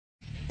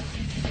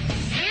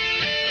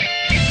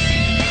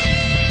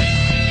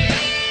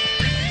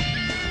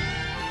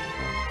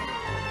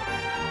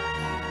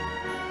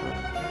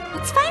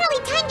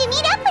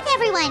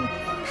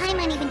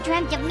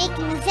dreamt of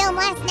making the film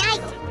last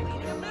night.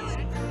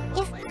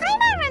 If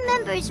Paimon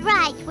remembers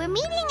right, we're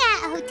meeting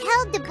at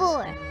Hotel de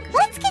Boer.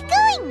 Let's get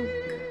going!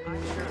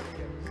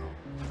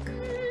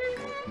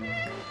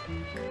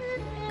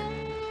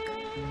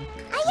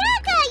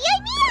 Ayaka!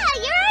 Yoimiya!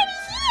 You're already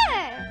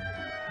here!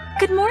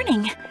 Good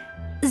morning.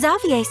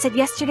 Xavier said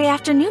yesterday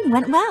afternoon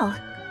went well.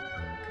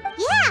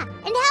 Yeah,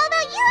 and how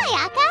about you,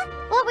 Ayaka?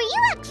 What were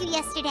you up to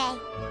yesterday?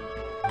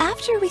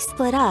 After we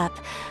split up,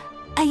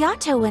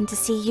 Ayato went to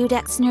see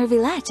Udex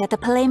Nervillette at the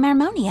Palais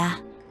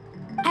Marmonia.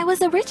 I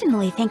was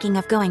originally thinking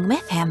of going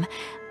with him,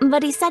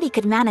 but he said he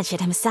could manage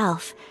it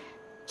himself.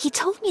 He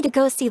told me to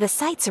go see the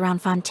sights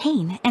around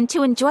Fontaine and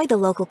to enjoy the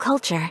local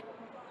culture.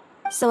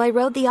 So I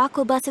rode the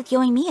aqua bus with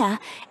Yoimiya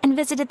and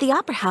visited the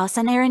opera house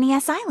on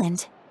Aranias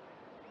Island.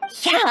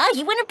 Yeah,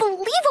 you wouldn't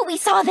believe what we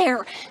saw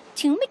there!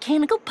 2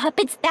 mechanical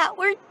puppets that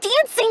were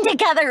dancing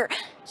together!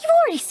 You've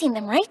already seen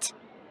them, right?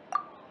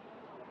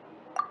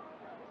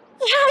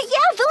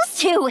 Yeah, those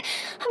two!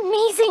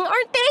 Amazing,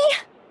 aren't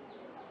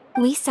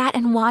they? We sat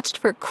and watched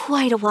for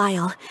quite a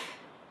while.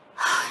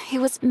 It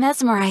was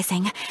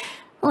mesmerizing.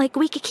 Like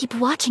we could keep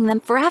watching them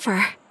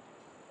forever.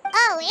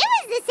 Oh,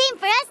 it was the same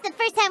for us the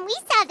first time we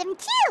saw them,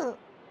 too!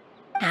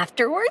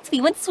 Afterwards, we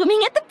went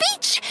swimming at the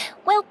beach!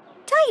 Well,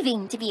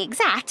 diving, to be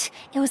exact.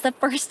 It was the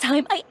first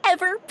time I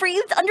ever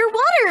breathed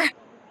underwater!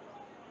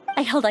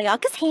 I held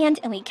Ayaka's hand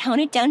and we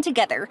counted down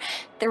together.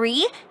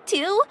 3,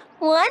 2,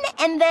 1,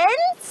 and then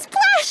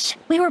splash!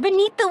 We were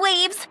beneath the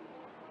waves.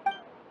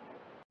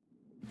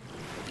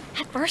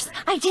 At first,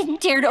 I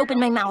didn't dare to open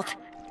my mouth.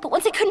 But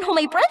once I couldn't hold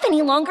my breath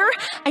any longer,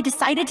 I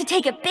decided to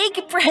take a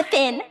big breath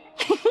in.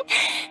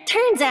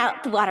 Turns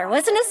out the water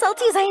wasn't as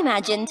salty as I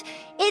imagined.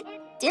 It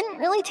didn't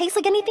really taste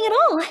like anything at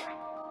all.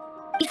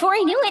 Before I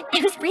knew it, I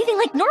was breathing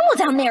like normal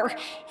down there.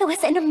 It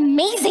was an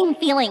amazing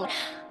feeling.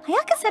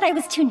 Ayaka said I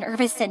was too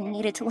nervous and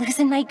needed to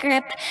loosen my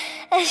grip.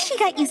 She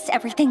got used to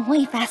everything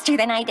way faster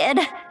than I did.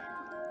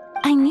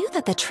 I knew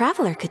that the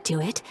Traveler could do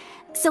it,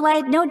 so I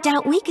had no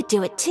doubt we could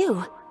do it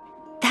too.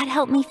 That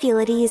helped me feel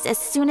at ease as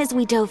soon as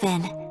we dove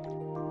in.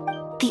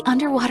 The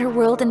underwater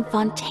world in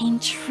Fontaine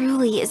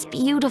truly is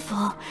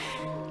beautiful.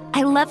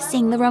 I love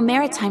seeing the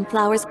romaritime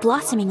flowers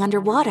blossoming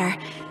underwater,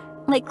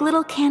 like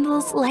little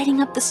candles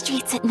lighting up the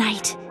streets at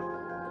night.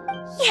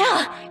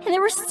 Yeah, and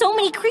there were so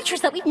many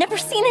creatures that we've never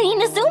seen in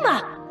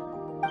Inazuma.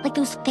 Like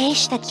those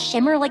fish that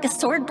shimmer like a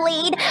sword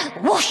blade.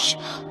 Whoosh!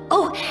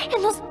 Oh,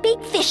 and those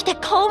big fish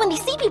that call when they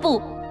see people.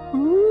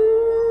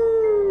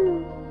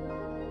 Ooh.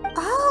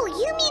 Oh,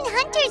 you mean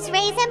Hunter's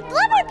Rays and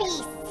Blubber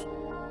Beasts.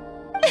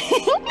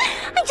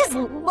 I just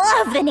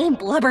love the name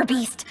Blubber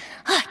Beast.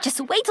 Just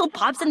wait till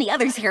Pops and the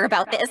others hear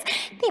about this.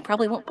 They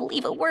probably won't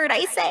believe a word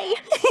I say.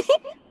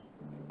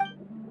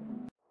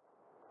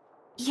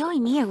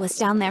 Yoimiya was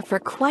down there for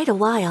quite a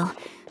while.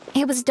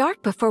 It was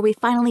dark before we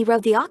finally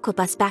rode the aqua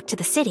bus back to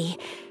the city.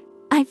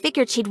 I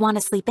figured she'd want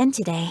to sleep in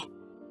today.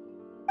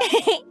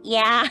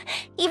 Yeah,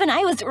 even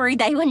I was worried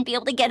that I wouldn't be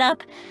able to get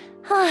up.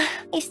 I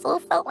still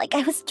felt like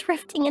I was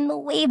drifting in the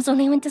waves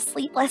when I went to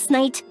sleep last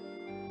night.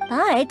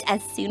 But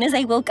as soon as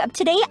I woke up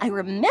today, I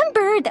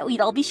remembered that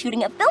we'd all be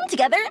shooting a film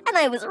together, and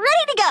I was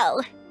ready to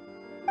go.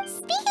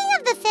 Speaking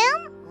of the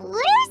film,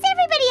 where's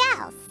everybody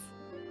else?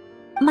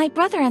 My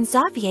brother and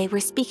Xavier were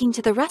speaking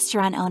to the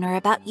restaurant owner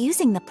about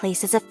using the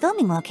place as a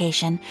filming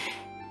location.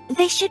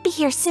 They should be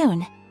here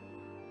soon.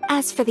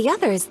 As for the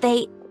others,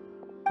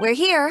 We're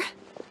here.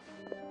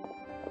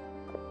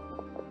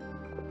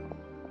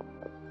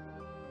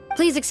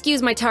 Please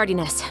excuse my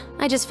tardiness.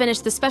 I just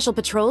finished the Special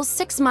Patrol's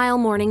 6-mile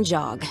morning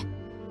jog.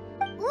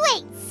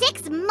 Wait,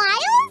 6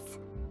 miles?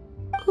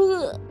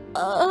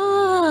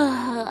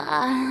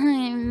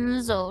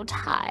 I'm so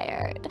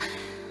tired.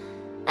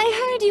 I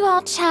heard you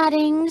all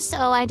chatting, so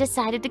I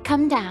decided to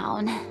come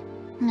down.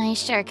 I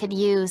sure could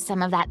use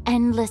some of that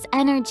endless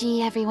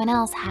energy everyone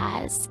else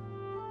has.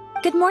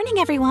 Good morning,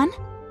 everyone.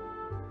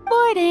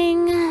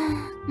 Morning.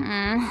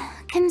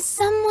 Can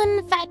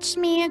someone fetch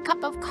me a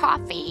cup of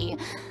coffee?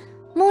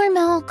 More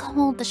milk,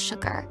 hold the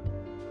sugar.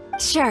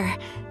 Sure,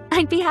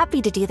 I'd be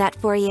happy to do that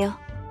for you.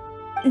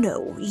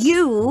 No,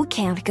 you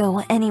can't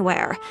go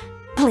anywhere.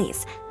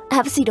 Please,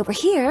 have a seat over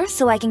here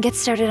so I can get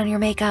started on your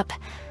makeup.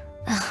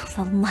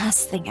 The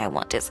last thing I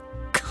want is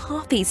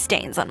coffee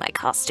stains on my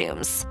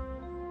costumes.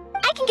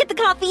 I can get the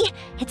coffee.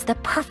 It's the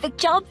perfect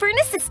job for an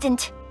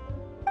assistant.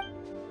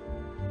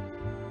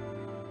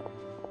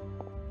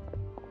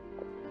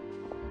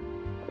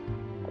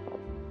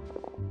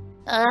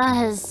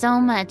 So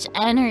much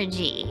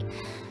energy.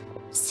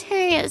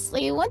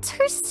 Seriously, what's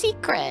her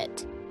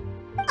secret?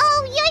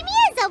 Oh,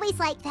 Yoimiya's always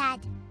like that.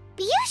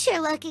 But you sure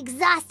look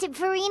exhausted,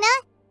 Farina.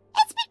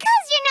 It's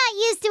because you're not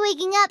used to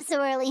waking up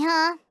so early,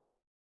 huh?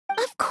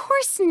 Of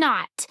course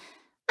not.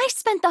 I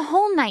spent the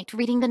whole night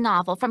reading the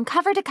novel from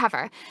cover to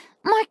cover,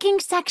 marking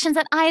sections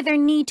that either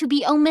need to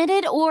be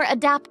omitted or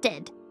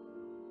adapted.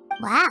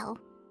 Wow,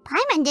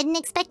 Paimon didn't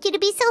expect you to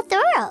be so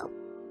thorough.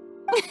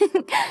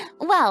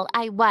 Well,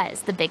 I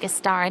was the biggest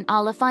star in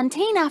all of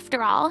Fontaine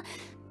after all.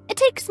 It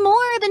takes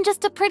more than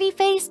just a pretty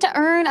face to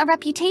earn a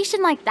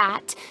reputation like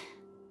that.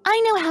 I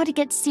know how to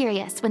get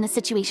serious when the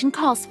situation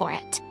calls for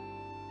it.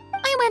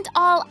 I went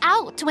all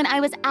out when I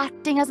was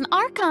acting as an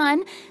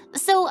Archon,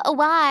 so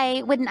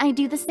why wouldn't I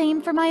do the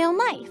same for my own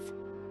life?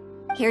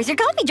 Here's your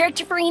coffee,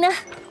 Director Farina.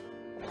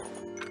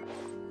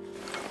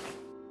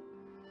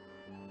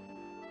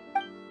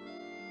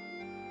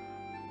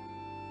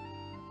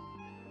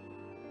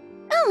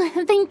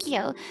 Oh, thank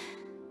you.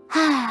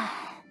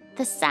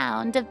 The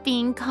sound of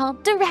being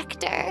called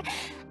director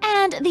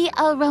and the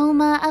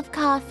aroma of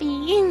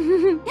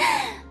coffee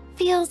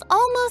feels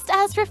almost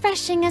as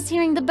refreshing as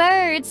hearing the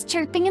birds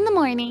chirping in the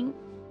morning.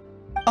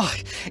 Oh,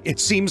 it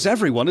seems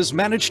everyone has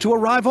managed to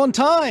arrive on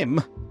time.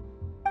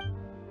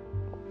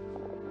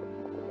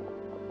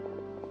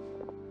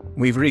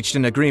 We've reached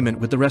an agreement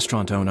with the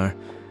restaurant owner.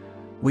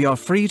 We are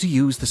free to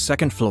use the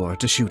second floor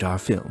to shoot our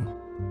film.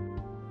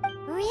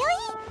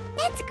 Really?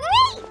 That's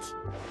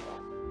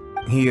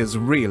great! He is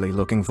really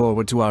looking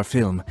forward to our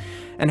film,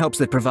 and hopes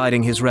that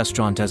providing his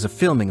restaurant as a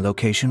filming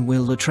location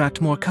will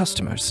attract more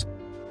customers.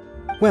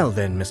 Well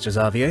then, Mr.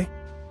 Xavier,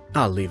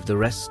 I'll leave the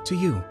rest to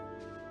you.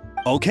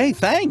 Okay,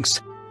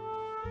 thanks.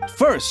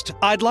 First,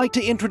 I'd like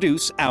to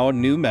introduce our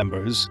new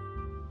members.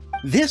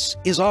 This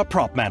is our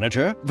prop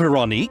manager,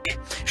 Veronique.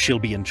 She'll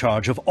be in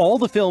charge of all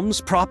the film's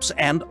props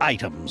and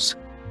items.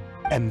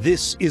 And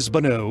this is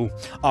Bonneau,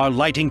 our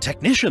lighting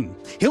technician.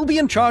 He'll be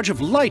in charge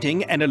of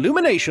lighting and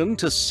illumination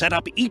to set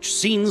up each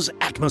scene's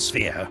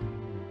atmosphere.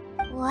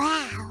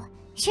 Wow.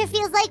 Sure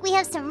feels like we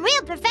have some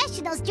real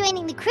professionals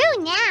joining the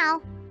crew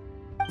now.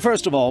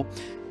 First of all,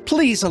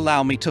 please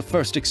allow me to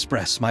first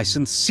express my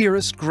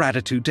sincerest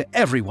gratitude to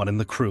everyone in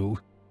the crew.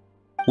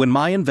 When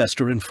my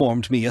investor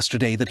informed me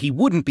yesterday that he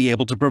wouldn't be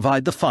able to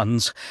provide the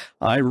funds,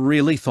 I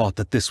really thought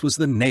that this was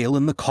the nail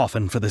in the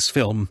coffin for this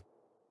film.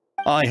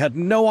 I had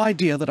no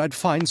idea that I'd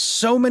find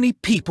so many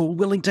people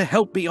willing to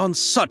help me on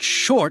such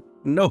short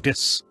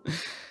notice.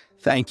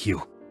 Thank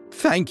you.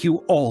 Thank you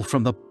all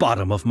from the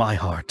bottom of my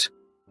heart.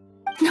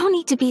 No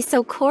need to be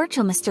so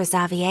cordial, Mr.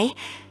 Xavier.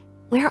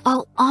 We're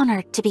all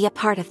honored to be a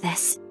part of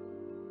this.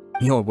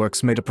 Your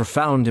works made a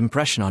profound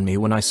impression on me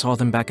when I saw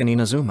them back in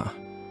Inazuma.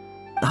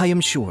 I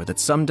am sure that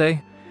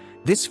someday,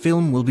 this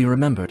film will be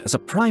remembered as a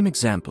prime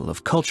example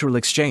of cultural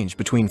exchange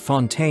between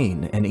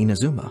Fontaine and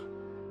Inazuma.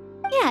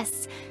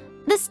 Yes,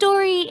 the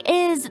story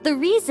is the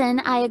reason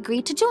I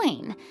agreed to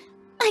join.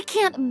 I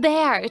can't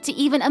bear to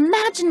even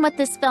imagine what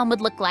this film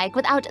would look like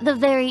without the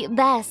very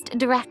best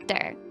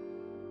director.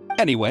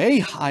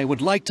 Anyway, I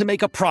would like to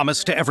make a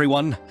promise to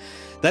everyone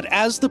that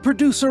as the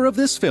producer of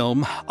this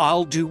film,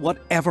 I'll do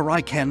whatever I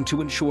can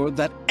to ensure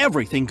that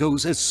everything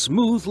goes as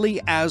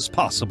smoothly as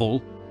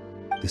possible.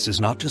 This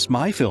is not just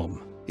my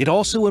film. It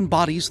also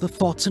embodies the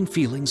thoughts and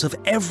feelings of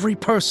every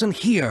person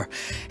here,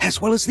 as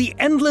well as the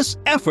endless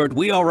effort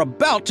we are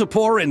about to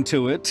pour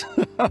into it.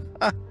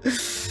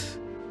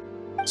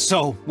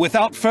 So,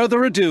 without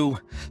further ado,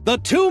 The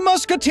Two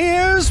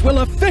Musketeers will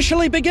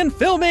officially begin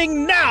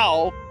filming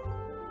now!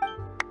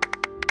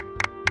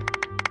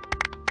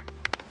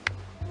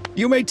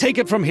 You may take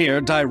it from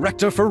here,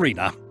 Director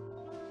Farina.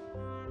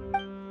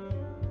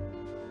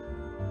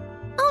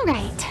 All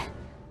right,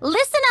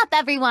 listen up,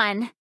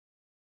 everyone.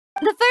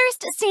 The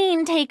first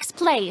scene takes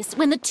place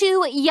when the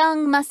two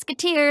young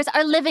musketeers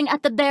are living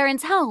at the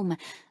Baron's home,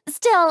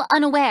 still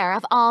unaware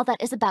of all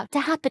that is about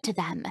to happen to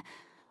them.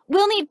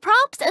 We'll need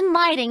props and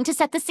lighting to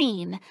set the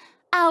scene.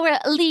 Our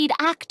lead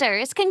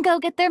actors can go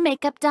get their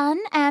makeup done,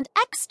 and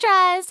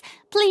extras,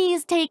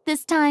 please take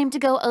this time to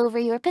go over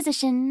your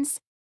positions.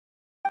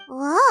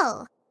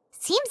 Whoa.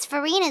 Seems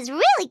Farina's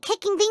really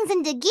kicking things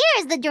into gear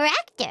as the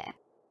director.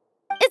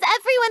 Is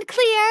everyone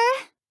clear?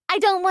 I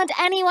don't want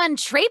anyone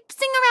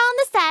traipsing around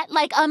the set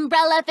like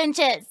umbrella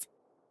finches.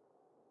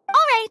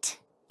 All right,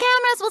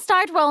 cameras will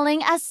start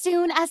rolling as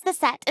soon as the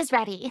set is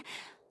ready.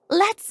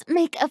 Let's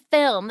make a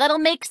film that'll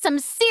make some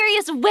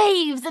serious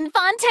waves in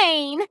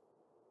Fontaine.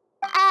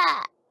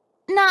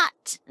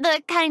 Not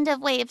the kind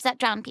of waves that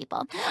drown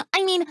people.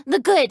 I mean, the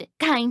good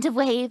kind of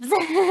waves.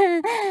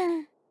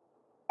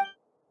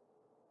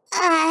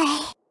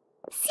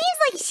 Seems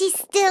like she's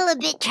still a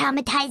bit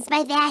traumatized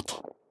by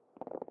that.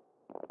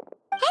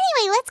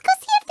 Anyway, let's go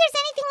see if there's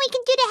anything we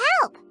can do to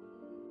help.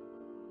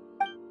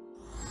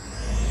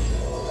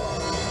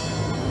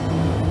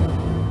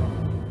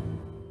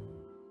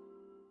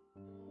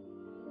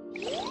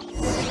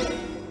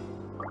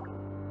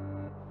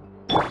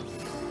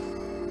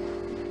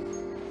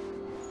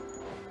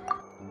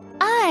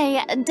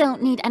 I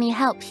don't need any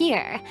help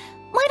here.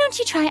 Why don't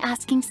you try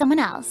asking someone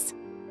else?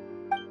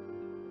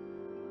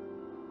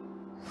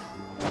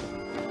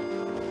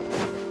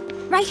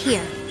 Right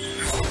here.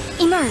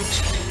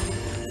 Emerge.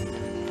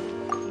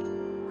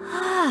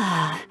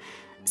 Ah,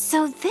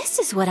 so this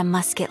is what a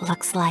musket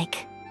looks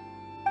like.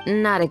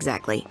 Not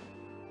exactly.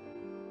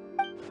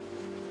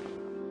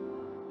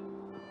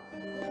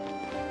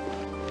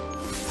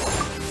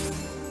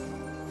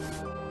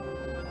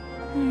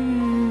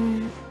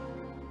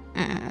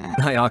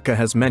 Ayaka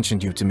has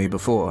mentioned you to me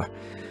before.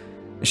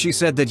 She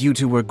said that you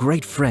two were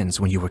great friends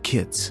when you were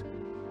kids.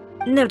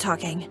 No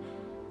talking.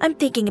 I'm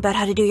thinking about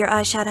how to do your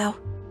eyeshadow.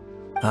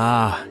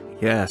 Ah,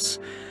 yes.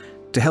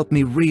 To help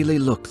me really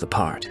look the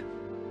part.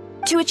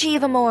 To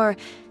achieve a more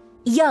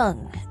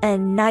young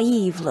and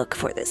naive look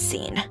for this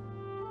scene.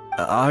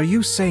 Are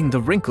you saying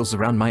the wrinkles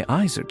around my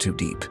eyes are too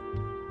deep?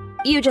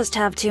 You just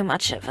have too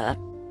much of a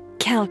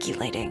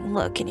calculating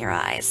look in your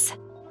eyes.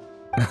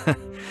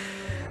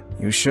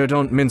 You sure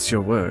don't mince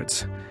your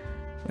words.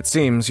 It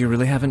seems you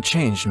really haven't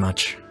changed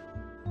much.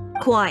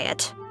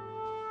 Quiet.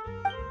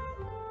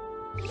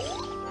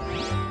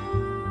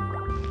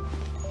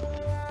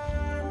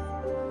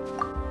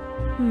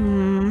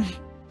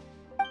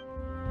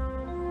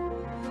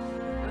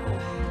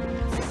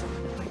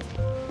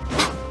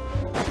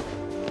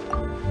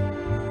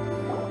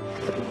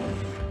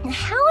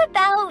 How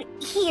about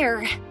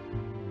here?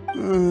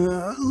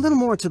 A little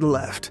more to the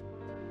left.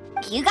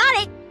 You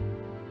got it.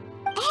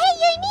 Hey,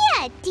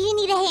 Inotia, do you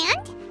need a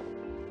hand?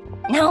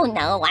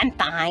 No, I'm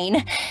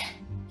fine.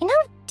 You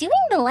know, doing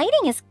the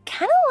lighting is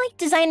kind of like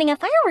designing a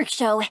fireworks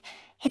show.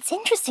 It's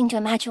interesting to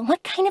imagine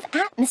what kind of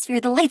atmosphere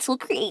the lights will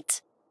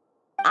create.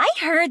 I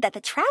heard that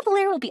the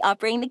Traveler will be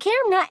operating the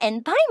camera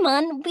and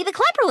Paimon will be the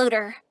clapper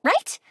loader,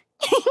 right?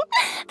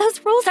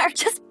 Those roles are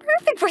just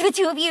perfect for the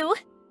two of you.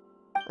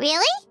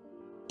 Really?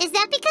 Is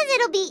that because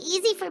it'll be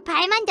easy for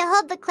Paimon to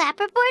hold the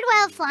clapperboard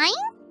while flying?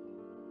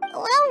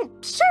 Well,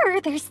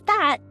 sure, there's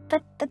that,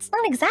 but that's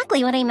not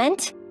exactly what I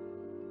meant.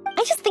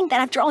 I just think that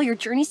after all your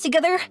journeys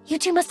together, you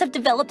two must have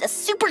developed a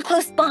super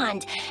close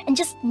bond and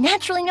just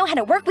naturally know how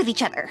to work with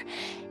each other.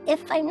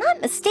 If I'm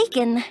not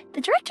mistaken,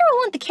 the director will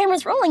want the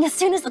cameras rolling as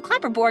soon as the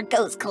clapperboard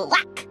goes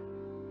clack.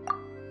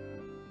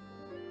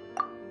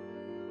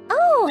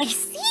 Oh, I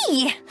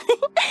see!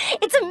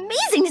 It's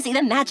amazing to see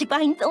the magic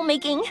behind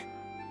filmmaking.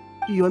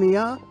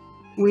 Inotia,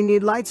 we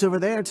need lights over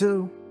there,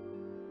 too.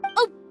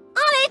 Oh,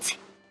 on it!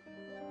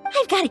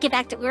 I've got to get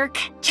back to work.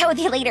 Chat with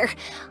you later.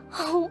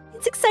 Oh,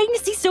 it's exciting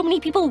to see so many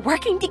people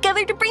working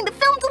together to bring the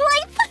film to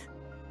life.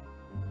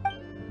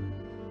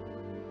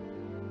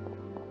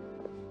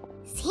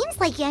 Seems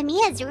like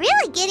Inotia's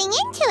really getting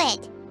into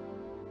it.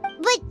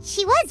 But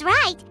she was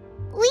right.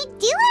 We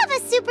do have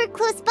a super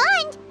close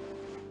bond,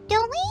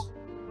 don't we?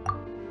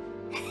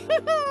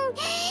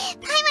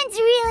 Paimon's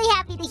really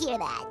happy to hear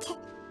that.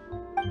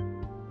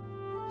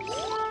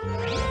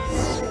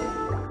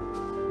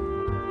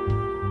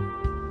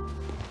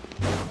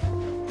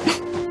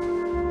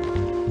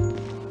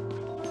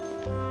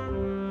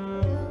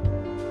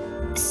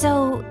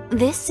 So,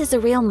 this is a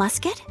real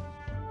musket?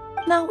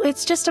 No,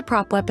 it's just a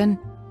prop weapon.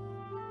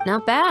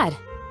 Not bad.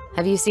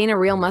 Have you seen a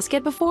real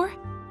musket before?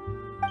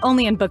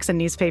 Only in books and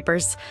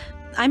newspapers.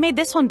 I made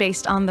this one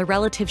based on the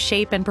relative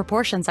shape and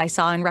proportions I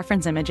saw in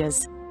reference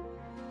images.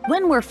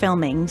 When we're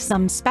filming,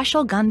 some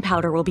special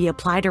gunpowder will be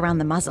applied around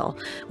the muzzle,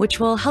 which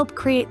will help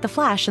create the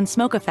flash and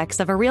smoke effects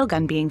of a real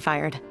gun being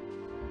fired.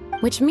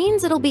 Which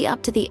means it'll be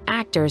up to the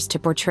actors to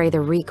portray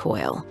the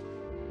recoil.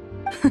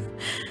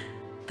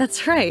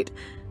 That's right.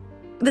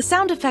 The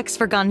sound effects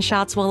for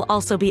gunshots will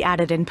also be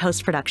added in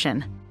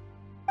post-production.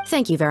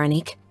 Thank you,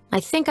 Veronique. I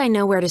think I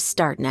know where to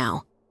start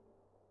now.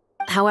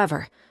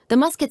 However, the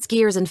musket's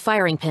gears and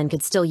firing pin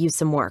could still use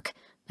some work.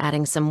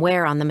 Adding some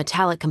wear on the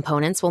metallic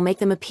components will make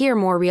them appear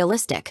more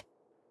realistic.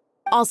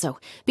 Also,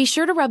 be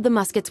sure to rub the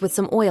muskets with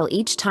some oil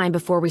each time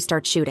before we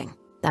start shooting.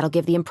 That'll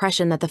give the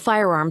impression that the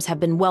firearms have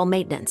been well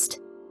maintained.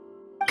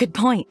 Good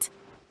point.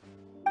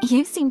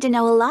 You seem to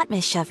know a lot,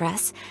 Miss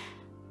Chevres.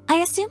 I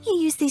assume you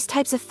use these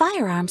types of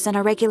firearms on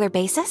a regular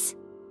basis?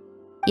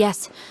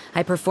 Yes,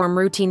 I perform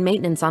routine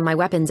maintenance on my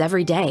weapons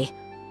every day.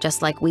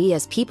 Just like we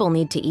as people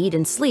need to eat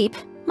and sleep,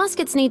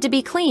 muskets need to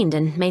be cleaned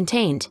and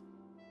maintained.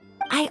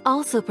 I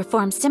also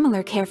perform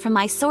similar care for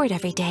my sword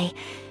every day,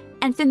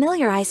 and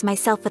familiarize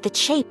myself with its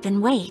shape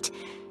and weight,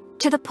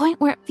 to the point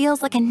where it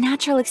feels like a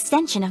natural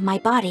extension of my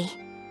body.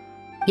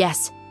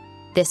 Yes,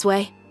 this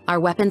way, our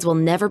weapons will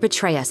never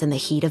betray us in the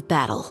heat of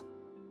battle.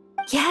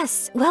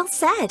 Yes, well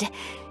said.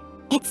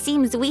 It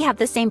seems we have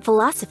the same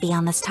philosophy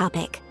on this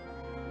topic.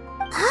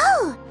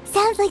 Oh,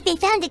 sounds like they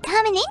found a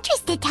common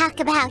interest to talk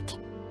about.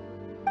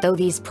 Though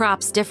these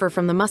props differ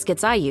from the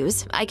muskets I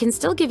use, I can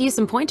still give you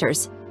some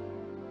pointers.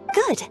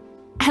 Good.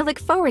 I look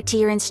forward to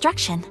your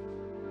instruction.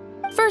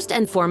 First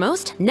and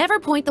foremost, never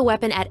point the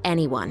weapon at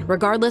anyone,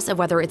 regardless of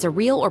whether it's a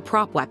real or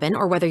prop weapon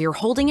or whether you're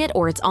holding it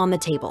or it's on the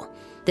table.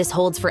 This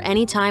holds for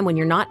any time when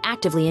you're not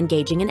actively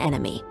engaging an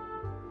enemy.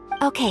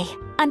 Okay,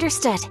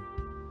 understood.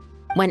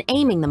 When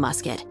aiming the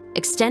musket,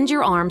 extend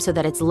your arm so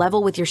that it's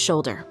level with your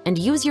shoulder, and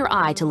use your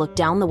eye to look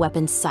down the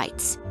weapon's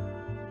sights.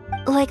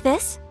 Like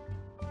this?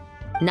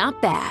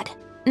 Not bad.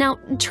 Now,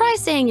 try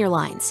saying your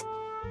lines.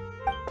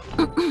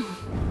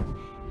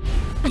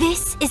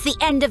 This is the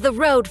end of the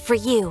road for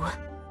you.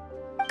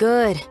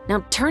 Good.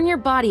 Now turn your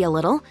body a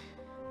little.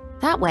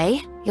 That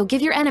way, you'll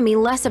give your enemy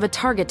less of a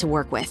target to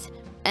work with.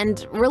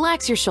 And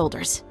relax your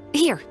shoulders.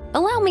 Here,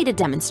 allow me to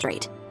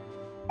demonstrate.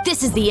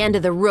 This is the end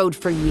of the road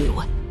for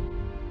you.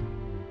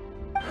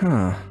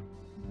 Huh.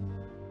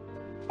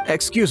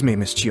 Excuse me,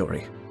 Miss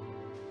Chiori.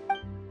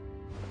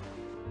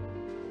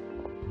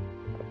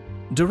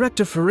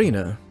 Director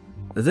Farina,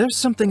 there's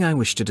something I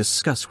wish to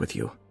discuss with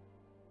you.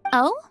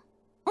 Oh?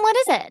 What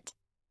is it?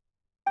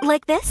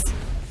 Like this?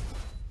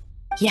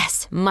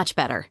 Yes, much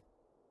better.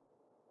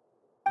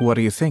 What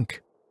do you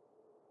think?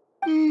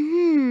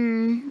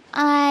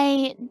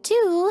 I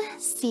do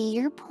see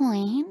your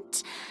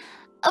point.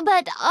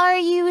 But are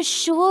you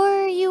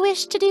sure you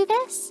wish to do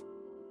this?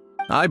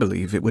 I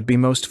believe it would be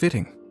most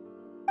fitting.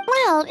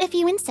 Well, if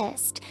you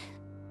insist.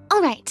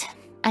 All right,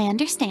 I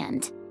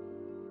understand.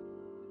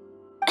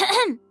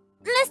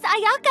 Miss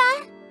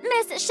Ayaka,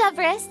 Miss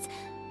Chevres,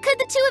 could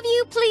the two of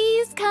you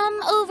please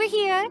come over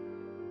here?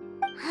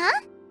 Huh?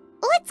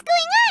 What's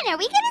going on? Are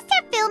we gonna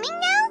start filming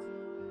now?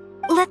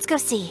 Let's go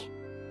see.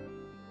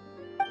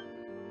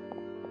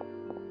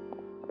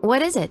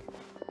 What is it?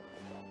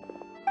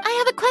 I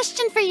have a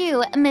question for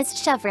you,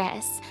 Miss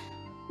Chevres.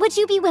 Would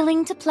you be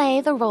willing to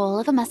play the role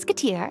of a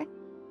musketeer?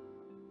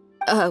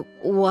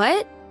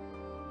 What?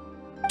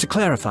 To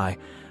clarify,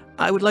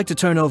 I would like to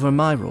turn over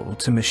my role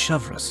to Miss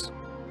Chevres.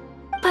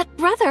 But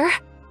brother...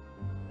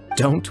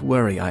 Don't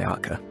worry,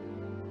 Ayaka.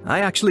 I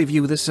actually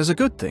view this as a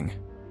good thing.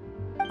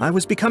 I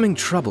was becoming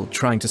troubled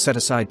trying to set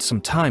aside some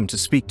time to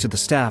speak to the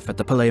staff at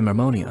the Palais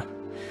Mermonia.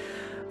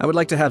 I would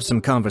like to have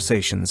some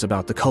conversations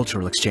about the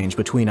cultural exchange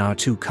between our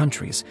two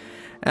countries,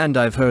 and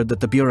I've heard that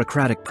the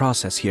bureaucratic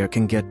process here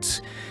can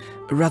get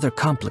rather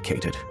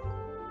complicated.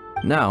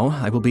 Now,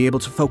 I will be able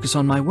to focus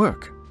on my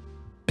work.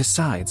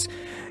 Besides,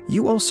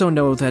 you also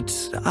know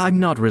that I'm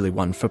not really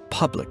one for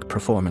public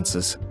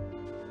performances.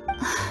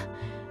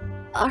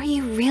 Are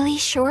you really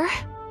sure?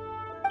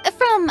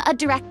 From a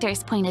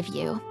director's point of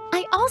view,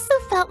 I also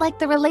felt like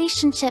the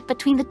relationship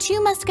between the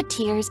two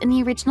musketeers in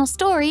the original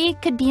story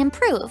could be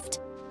improved.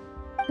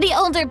 The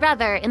older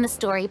brother in the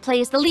story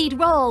plays the lead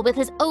role with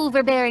his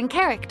overbearing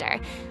character,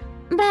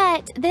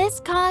 but this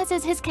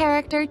causes his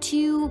character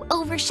to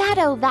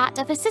overshadow that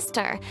of his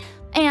sister,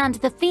 and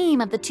the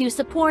theme of the two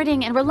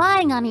supporting and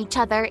relying on each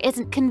other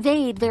isn't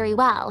conveyed very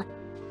well.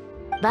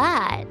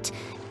 But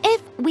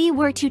if we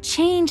were to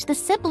change the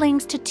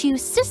siblings to two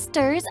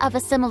sisters of a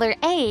similar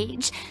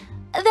age,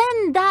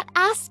 then that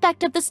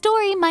aspect of the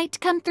story might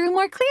come through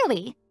more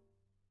clearly.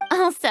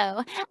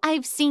 Also,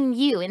 I've seen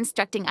you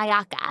instructing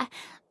Ayaka.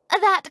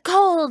 That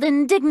cold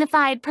and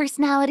dignified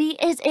personality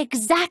is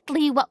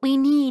exactly what we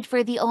need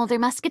for the older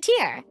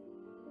musketeer.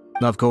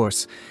 Of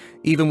course,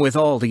 even with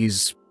all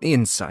these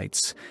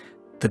insights,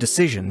 the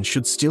decision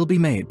should still be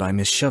made by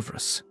Miss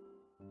Chevres.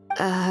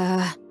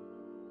 Chevres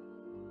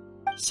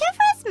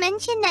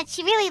mentioned that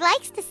she really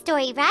likes the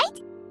story, right?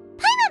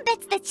 Paimon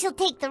bets that she'll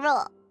take the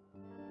role.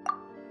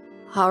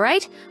 All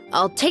right,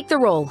 I'll take the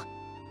role.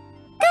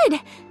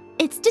 Good.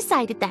 It's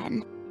decided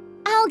then.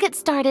 I'll get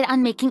started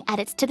on making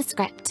edits to the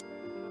script.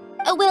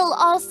 We'll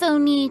also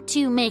need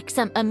to make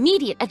some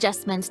immediate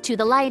adjustments to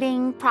the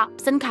lighting,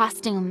 props, and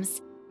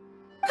costumes.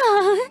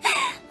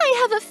 I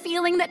have a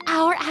feeling that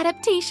our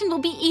adaptation will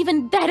be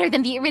even better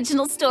than the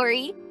original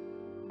story.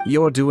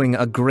 You're doing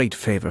a great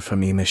favor for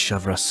me, Miss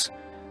Chevres.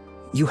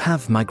 You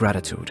have my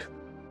gratitude.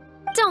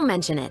 Don't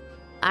mention it.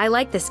 I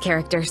like this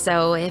character,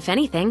 so if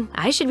anything,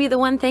 I should be the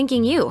one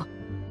thanking you.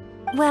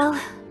 Well,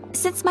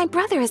 since my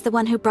brother is the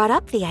one who brought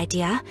up the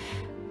idea,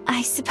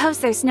 I suppose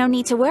there's no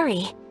need to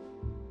worry.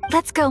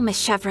 Let's go, Miss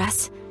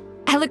Chevres.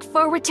 I look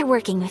forward to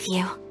working with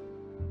you.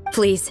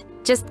 Please,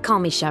 just call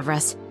me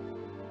Chevres.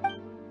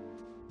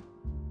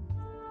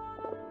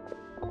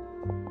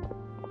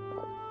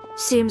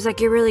 Seems like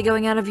you're really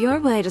going out of your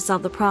way to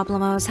solve the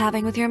problem I was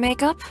having with your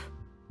makeup.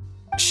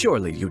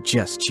 Surely you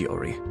jest,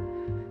 Chiori.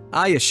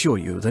 I assure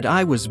you that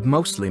I was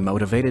mostly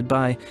motivated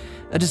by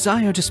a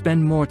desire to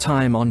spend more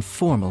time on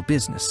formal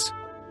business.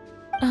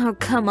 Oh,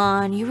 come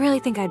on. You really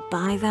think I'd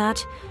buy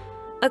that?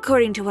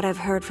 According to what I've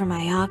heard from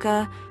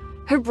Ayaka,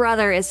 her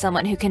brother is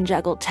someone who can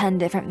juggle 10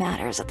 different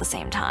matters at the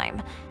same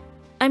time.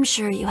 I'm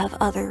sure you have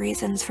other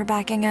reasons for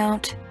backing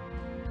out.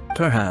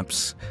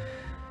 Perhaps.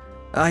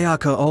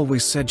 Ayaka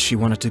always said she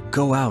wanted to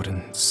go out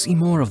and see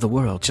more of the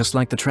world just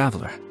like the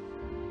Traveler.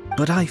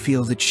 But I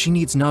feel that she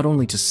needs not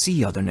only to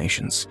see other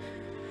nations,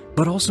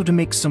 but also to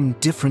make some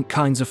different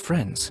kinds of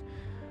friends.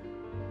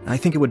 I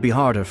think it would be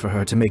harder for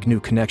her to make new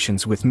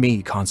connections with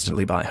me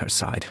constantly by her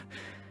side.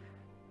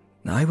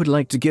 I would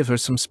like to give her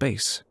some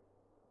space.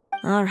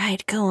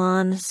 Alright, go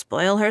on.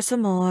 Spoil her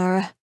some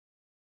more.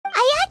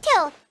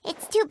 Ayato!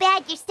 It's too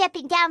bad you're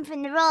stepping down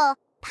from the role.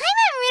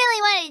 Paimon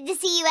really wanted to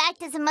see you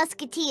act as a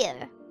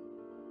musketeer.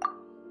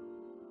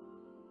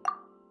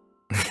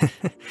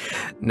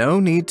 No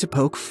need to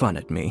poke fun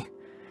at me.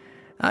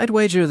 I'd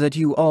wager that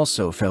you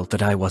also felt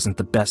that I wasn't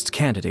the best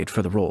candidate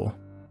for the role.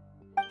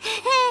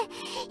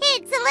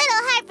 It's a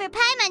little hard for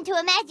Paimon to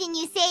imagine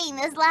you saying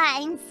those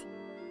lines.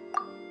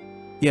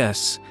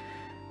 Yes,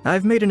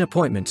 I've made an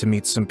appointment to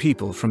meet some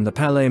people from the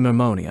Palais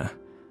Mermonia.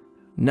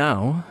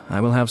 Now,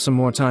 I will have some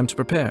more time to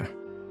prepare.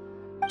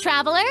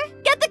 Traveler,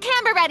 get the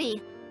camera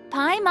ready.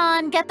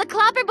 Paimon, get the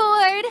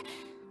clapperboard.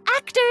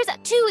 Actors,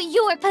 to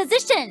your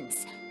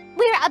positions.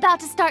 We're about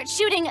to start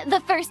shooting the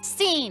first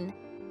scene.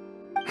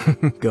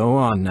 Go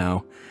on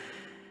now.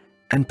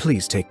 And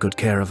please take good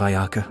care of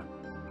Ayaka.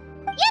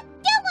 Yep,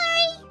 don't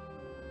worry.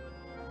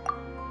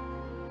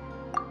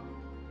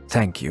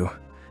 Thank you.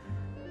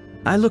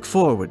 I look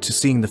forward to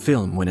seeing the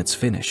film when it's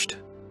finished.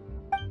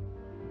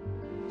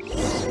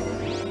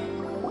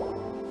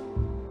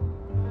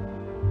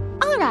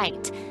 All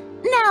right,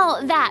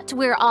 now that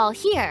we're all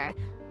here,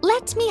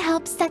 let me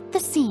help set the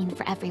scene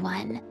for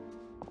everyone.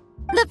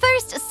 The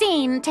first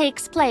scene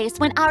takes place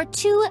when our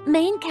two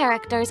main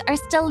characters are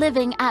still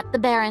living at the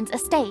Baron's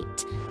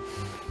estate.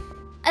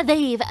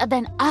 They've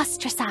been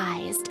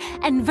ostracized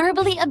and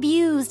verbally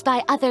abused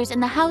by others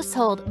in the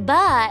household,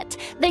 but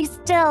they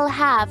still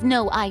have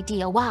no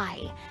idea why.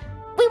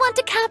 We want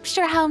to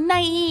capture how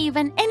naive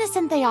and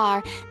innocent they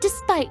are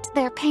despite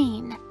their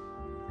pain.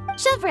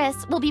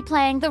 Chevris will be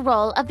playing the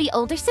role of the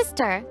older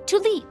sister,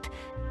 Tulip,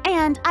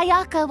 and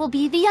Ayaka will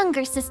be the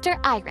younger sister,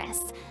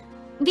 Iris.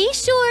 Be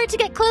sure to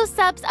get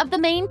close-ups of the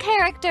main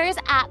characters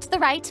at the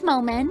right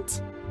moment.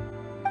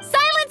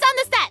 Silence on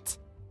the set!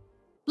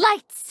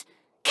 Lights!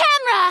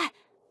 Camera!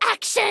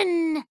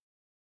 Action!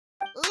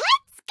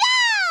 Let's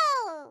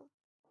go!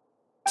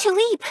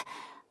 Tulip,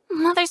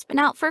 Mother's been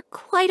out for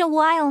quite a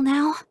while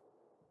now.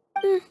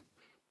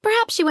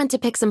 Perhaps she went to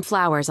pick some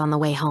flowers on the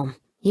way home.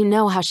 You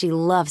know how she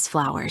loves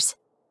flowers.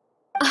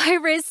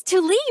 Iris,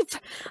 Tulip!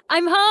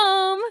 I'm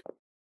home!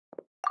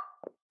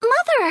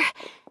 Mother!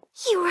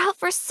 You were out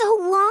for so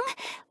long,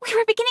 we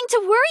were beginning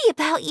to worry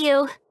about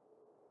you.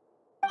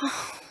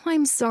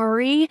 I'm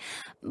sorry,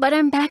 but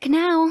I'm back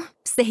now,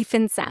 safe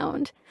and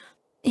sound.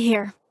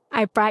 Here,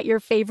 I brought your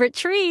favorite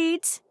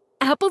treat,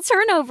 apple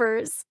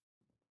turnovers.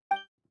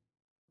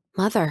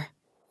 Mother,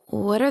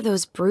 what are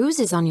those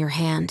bruises on your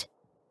hand?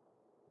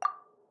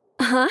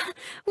 Huh?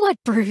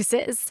 What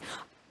bruises?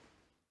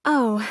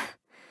 Oh,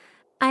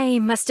 I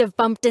must have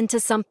bumped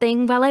into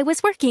something while I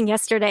was working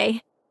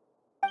yesterday.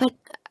 But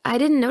I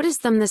didn't notice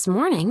them this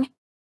morning.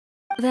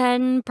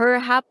 Then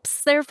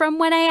perhaps they're from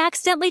when I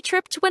accidentally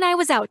tripped when I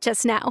was out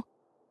just now.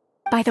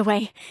 By the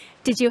way,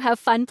 did you have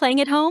fun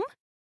playing at home?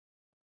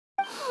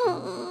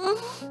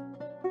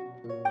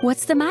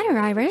 What's the matter,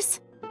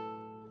 Iris?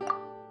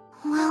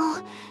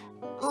 Well,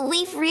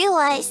 we've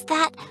realized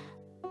that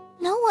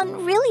no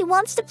one really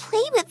wants to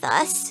play with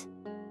us.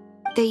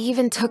 They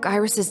even took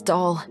Iris's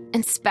doll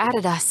and spat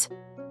at us.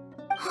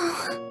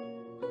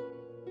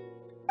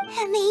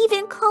 And they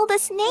even called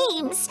us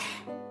names.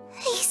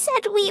 They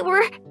said we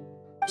were...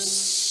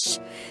 Shh!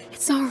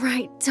 It's all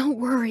right, don't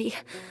worry.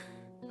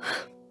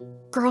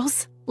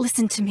 Girls,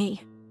 listen to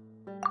me.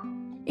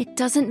 It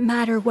doesn't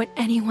matter what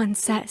anyone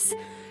says.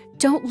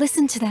 Don't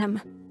listen to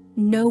them.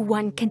 No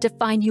one can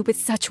define you with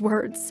such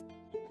words.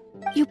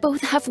 You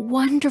both have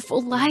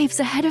wonderful lives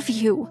ahead of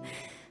you.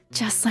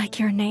 Just like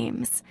your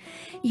names.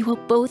 You will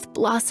both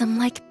blossom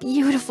like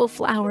beautiful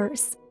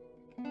flowers.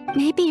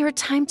 Maybe your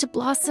time to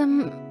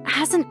blossom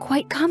hasn't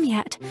quite come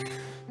yet,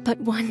 but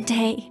one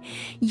day,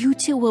 you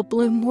two will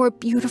bloom more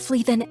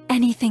beautifully than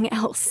anything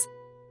else.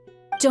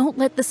 Don't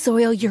let the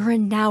soil you're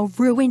in now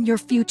ruin your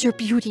future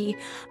beauty.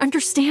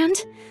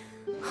 Understand?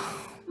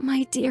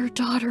 My dear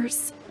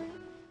daughters.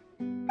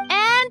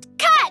 And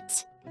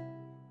cut!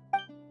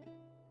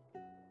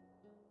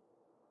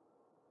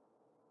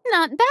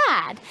 Not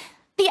bad.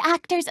 The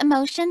actors'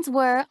 emotions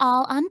were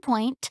all on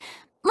point.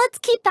 Let's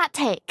keep that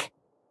take.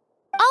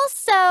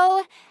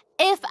 Also,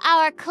 if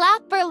our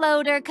clapper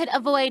loader could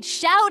avoid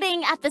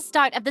shouting at the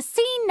start of the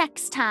scene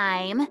next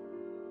time...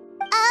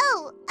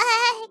 Oh,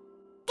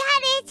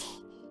 got it.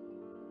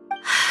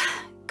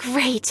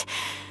 Great.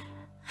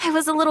 I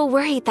was a little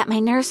worried that my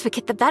nerves would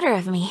get the better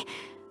of me.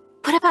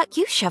 What about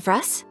you,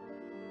 Chevris?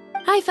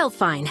 I felt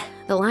fine.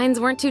 The lines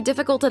weren't too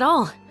difficult at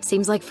all.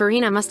 Seems like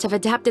Farina must have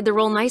adapted the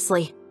role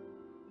nicely.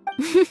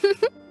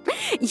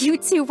 You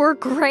two were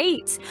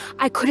great.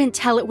 I couldn't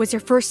tell it was your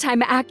first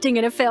time acting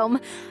in a film.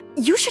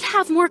 You should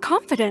have more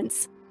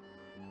confidence.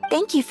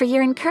 Thank you for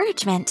your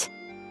encouragement.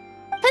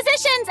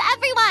 Positions,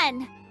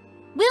 everyone!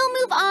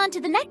 We'll move on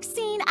to the next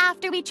scene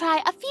after we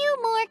try a few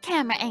more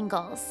camera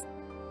angles.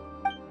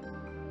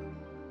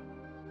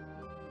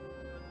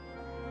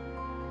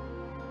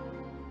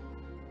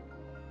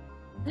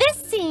 This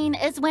scene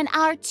is when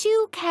our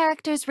two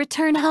characters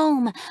return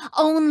home,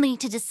 only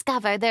to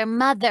discover their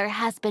mother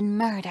has been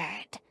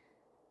murdered.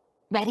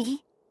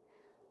 Ready?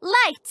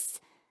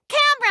 Lights!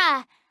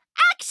 Camera!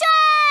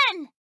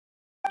 Action!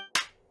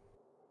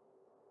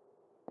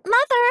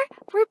 Mother,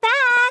 we're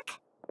back.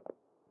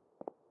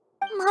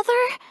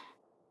 Mother?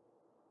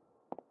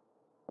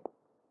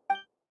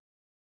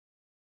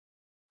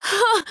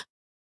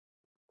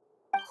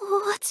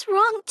 What's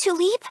wrong,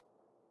 Tulip?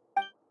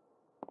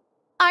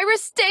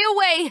 Iris, stay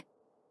away!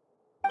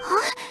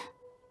 Huh?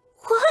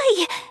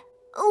 Why?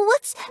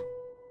 What's...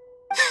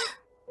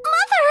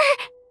 Mother!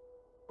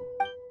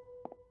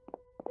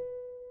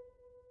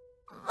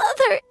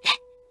 Mother...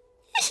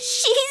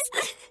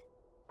 She's...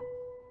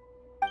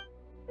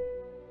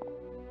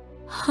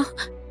 Huh?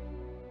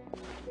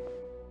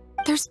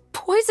 There's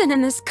poison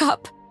in this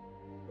cup.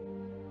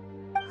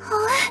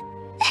 Huh?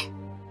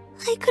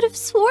 I could have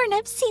sworn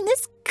I've seen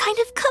this kind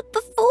of cup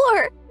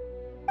before.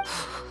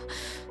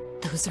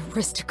 Those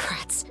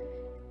aristocrats.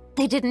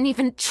 They didn't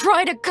even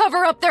try to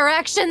cover up their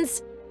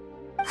actions.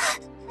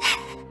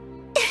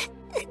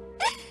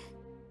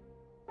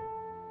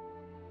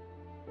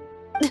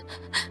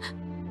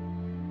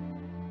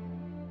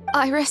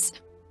 Iris,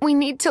 we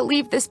need to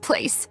leave this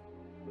place.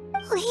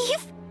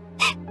 Leave?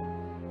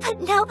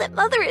 But now that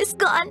Mother is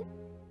gone,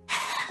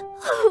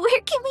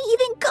 where can we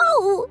even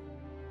go?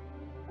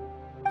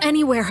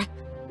 Anywhere.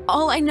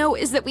 All I know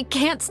is that we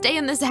can't stay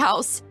in this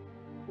house.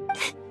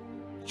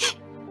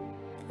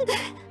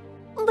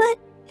 But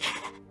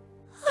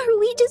are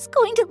we just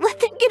going to let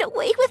them get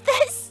away with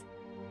this?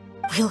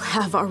 We'll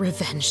have our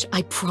revenge,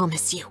 I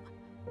promise you.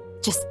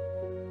 Just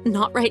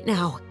not right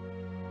now.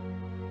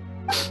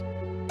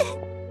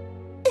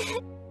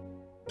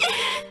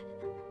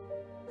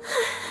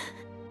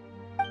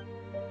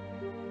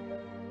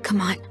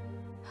 Come on,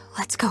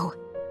 let's go.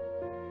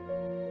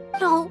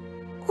 No,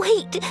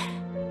 wait.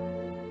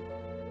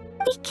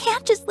 We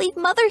can't just leave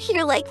Mother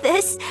here like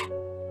this.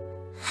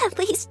 At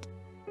least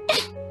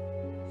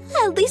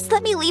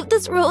let me leave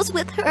this rose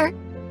with her.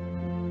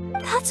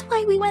 That's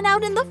why we went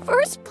out in the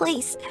first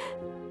place.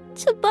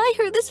 To buy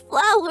her this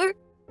flower.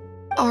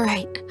 All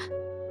right.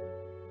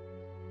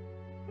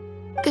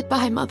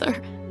 Goodbye,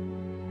 Mother.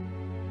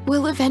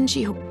 We'll avenge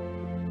you.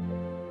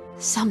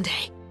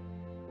 Someday.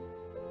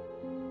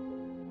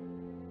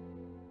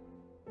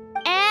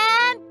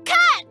 And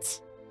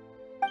cut!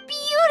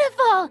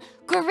 Beautiful!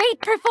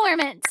 Great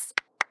performance!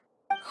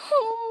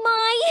 Oh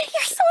my,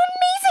 you're so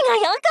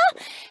amazing,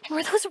 Ayaka! And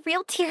were those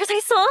real tears I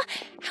saw?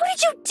 How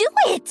did you do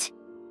it?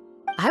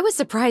 I was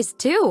surprised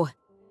too.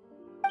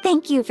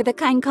 Thank you for the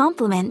kind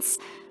compliments.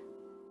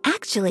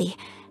 Actually,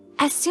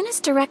 as soon as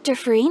Director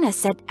Farina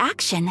said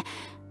action,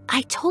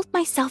 I told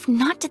myself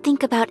not to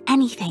think about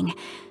anything.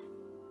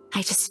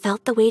 I just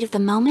felt the weight of the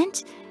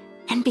moment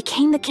and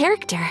became the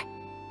character.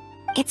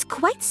 It's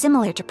quite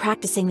similar to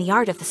practicing the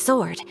art of the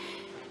sword.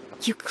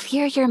 You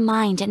clear your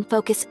mind and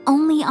focus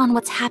only on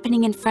what's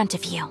happening in front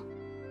of you.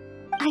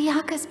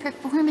 Ayaka's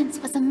performance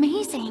was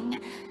amazing.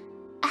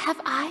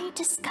 Have I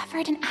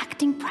discovered an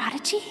acting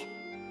prodigy?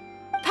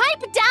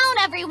 Pipe down,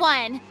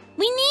 everyone!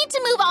 We need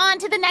to move on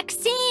to the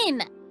next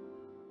scene!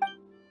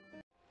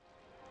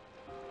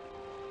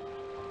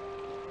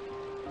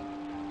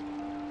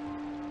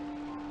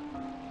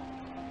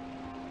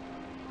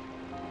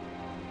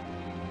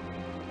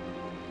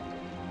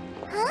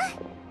 Huh?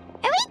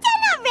 Are we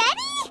done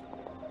already?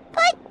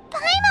 But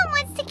Paimon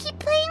wants to keep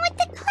playing with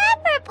the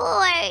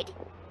clapperboard.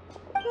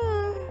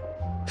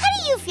 How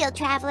do you feel,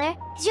 Traveler?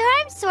 Is your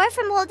arm sore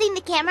from holding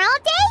the camera all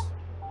day?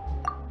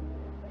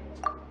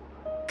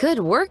 Good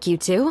work, you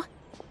two.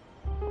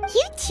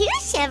 You too,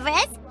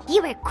 Shivers.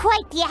 You were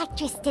quite the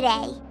actress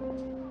today.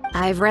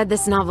 I've read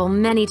this novel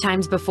many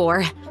times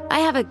before. I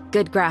have a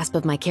good grasp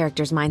of my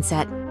character's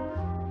mindset.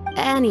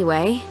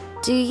 Anyway,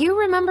 do you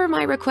remember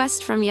my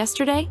request from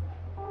yesterday?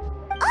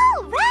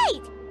 Oh,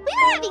 right! We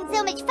were having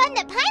so much fun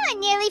that Paimon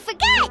nearly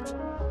forgot!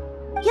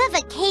 You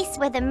have a case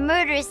where the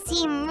murders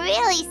seem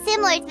really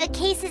similar to the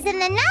cases in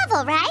the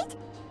novel, right?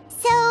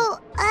 So,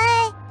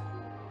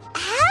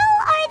 how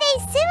are they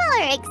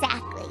similar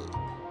exactly?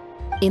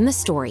 In the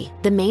story,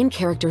 the main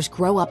characters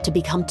grow up to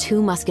become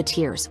two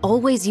musketeers,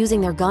 always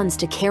using their guns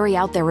to carry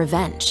out their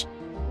revenge.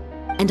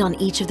 And on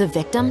each of the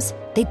victims,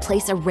 they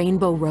place a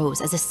rainbow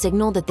rose as a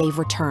signal that they've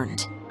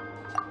returned.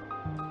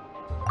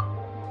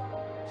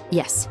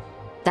 Yes,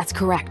 that's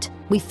correct.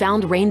 We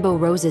found rainbow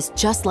roses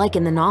just like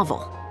in the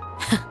novel.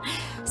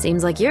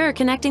 Seems like you're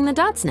connecting the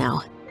dots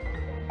now.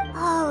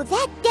 Oh,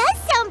 that does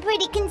sound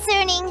pretty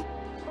concerning.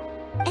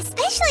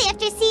 Especially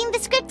after seeing the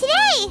script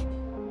today.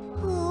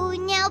 Oh,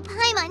 now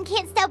Paimon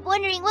can't stop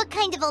wondering what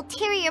kind of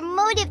ulterior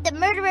motive the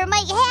murderer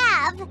might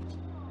have.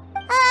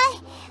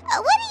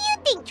 What do you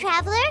think,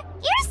 Traveler?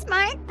 You're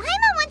smart.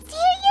 Paimon wants to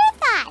hear your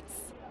thoughts.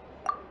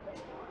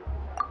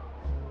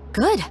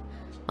 Good.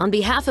 On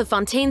behalf of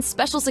Fontaine's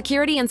Special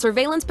Security and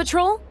Surveillance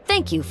Patrol,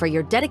 thank you for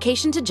your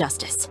dedication to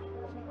justice.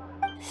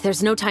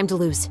 There's no time to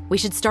lose. We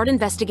should start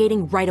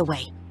investigating right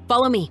away.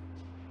 Follow me.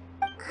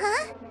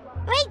 Huh?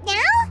 Right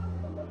now?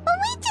 But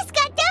we just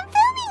got done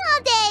filming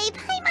all day.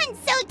 Paimon's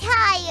so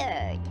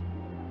tired.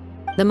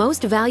 The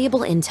most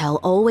valuable intel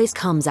always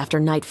comes after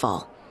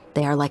nightfall.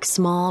 They are like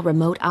small,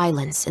 remote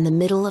islands in the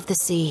middle of the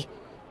sea.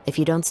 If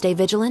you don't stay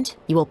vigilant,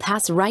 you will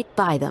pass right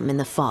by them in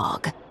the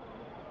fog.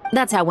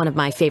 That's how one of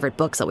my favorite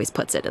books always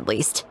puts it, at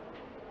least.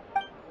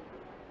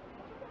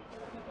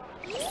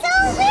 So,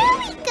 where are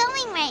we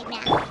going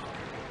right now?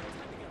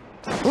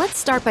 Let's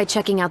start by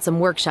checking out some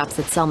workshops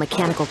that sell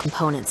mechanical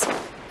components.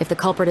 If the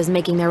culprit is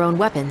making their own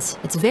weapons,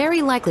 it's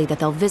very likely that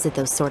they'll visit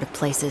those sort of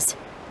places.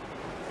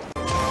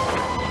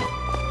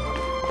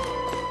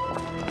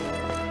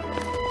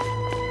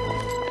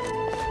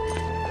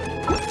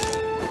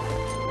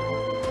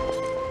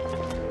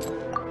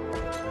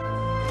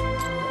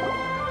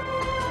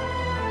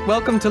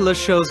 Welcome to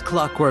LeChaux's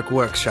Clockwork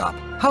Workshop.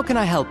 How can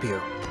I help you?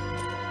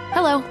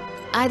 Hello.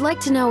 I'd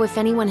like to know if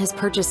anyone has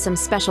purchased some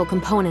special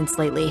components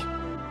lately.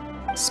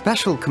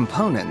 Special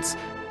components?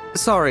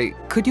 Sorry,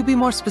 could you be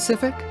more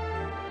specific?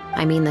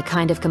 I mean the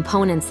kind of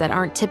components that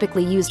aren't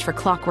typically used for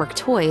clockwork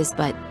toys,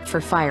 but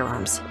for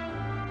firearms.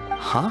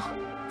 Huh?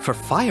 For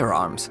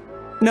firearms?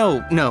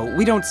 No,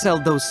 we don't sell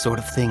those sort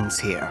of things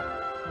here.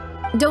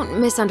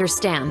 Don't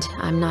misunderstand.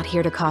 I'm not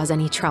here to cause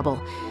any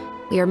trouble.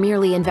 We are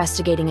merely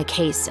investigating a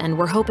case, and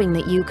we're hoping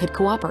that you could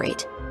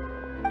cooperate.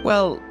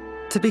 Well,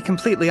 to be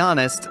completely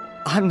honest,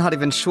 I'm not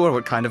even sure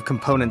what kind of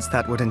components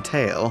that would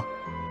entail.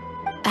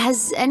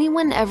 Has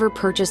anyone ever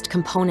purchased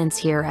components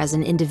here as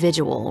an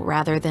individual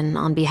rather than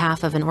on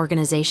behalf of an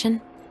organization?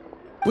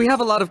 We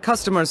have a lot of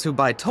customers who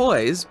buy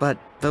toys, but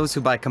those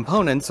who buy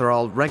components are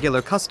all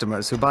regular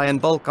customers who buy in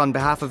bulk on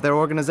behalf of their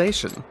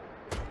organization.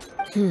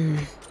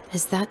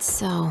 Is that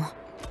so?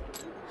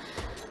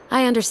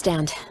 I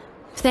understand.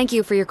 Thank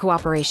you for your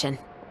cooperation.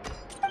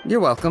 You're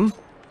welcome.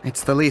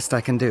 It's the least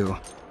I can do.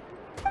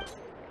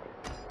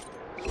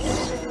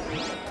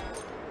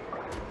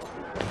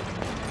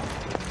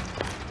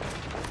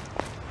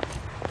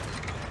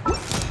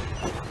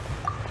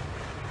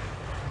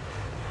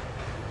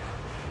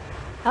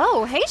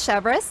 Oh, hey,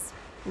 Chevris.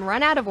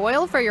 Run out of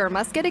oil for your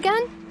musket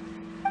again?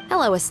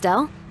 Hello,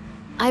 Estelle.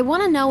 I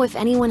want to know if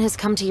anyone has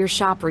come to your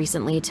shop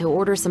recently to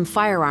order some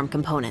firearm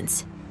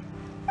components.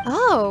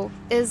 Oh,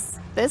 is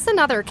this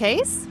another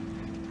case?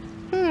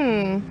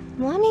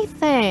 Let me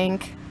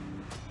think.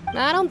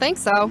 I don't think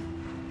so.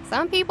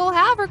 Some people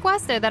have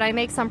requested that I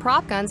make some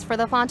prop guns for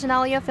the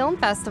Fontaine Film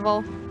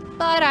Festival,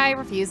 but I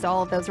refused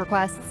all of those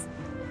requests.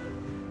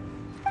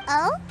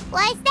 Oh?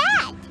 Why's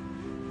that?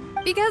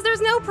 Because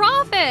there's no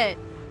profit!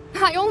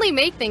 I only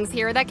make things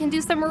here that can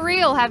do some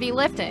real heavy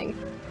lifting.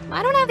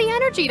 I don't have the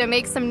energy to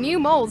make some new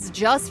molds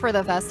just for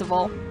the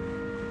festival.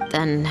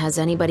 Then has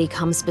anybody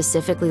come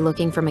specifically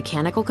looking for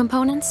mechanical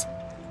components?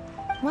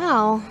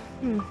 Well,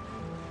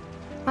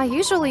 I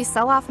usually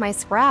sell off my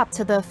scrap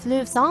to the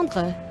fleuve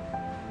cendre.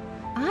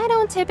 I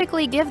don't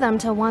typically give them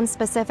to one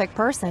specific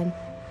person.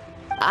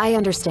 I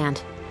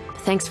understand.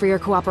 Thanks for your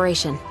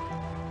cooperation.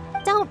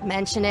 Don't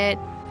mention it.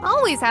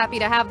 Always happy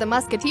to have the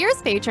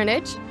Musketeers'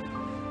 patronage.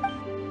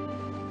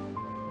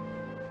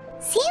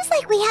 Seems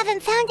like we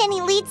haven't found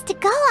any leads to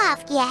go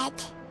off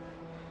yet.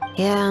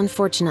 Yeah,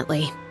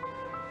 unfortunately.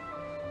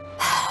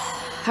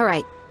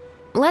 Alright,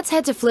 let's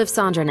head to Fleuve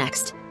Cendre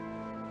next.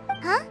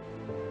 Huh?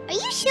 Are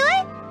you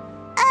sure?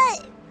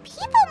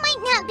 People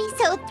might not be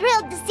so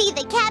thrilled to see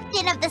the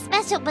captain of the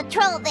special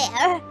patrol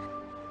there.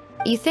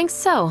 You think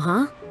so,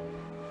 huh?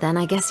 Then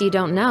I guess you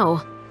don't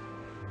know.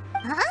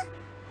 Huh?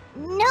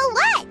 Know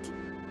what?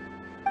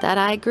 That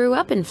I grew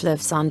up in Fleuve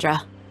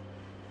Cendre.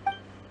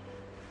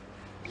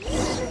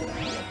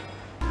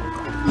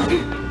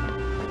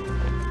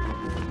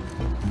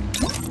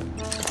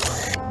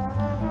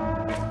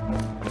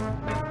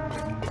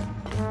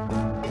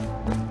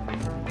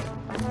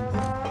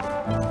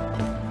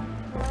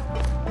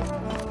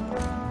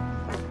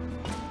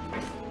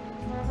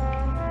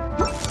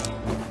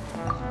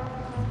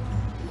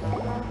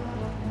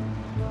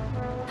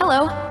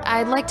 Hello,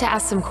 I'd like to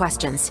ask some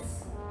questions.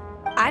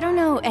 I don't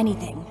know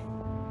anything.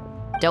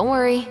 Don't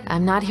worry,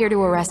 I'm not here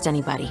to arrest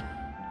anybody.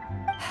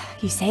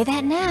 You say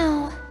that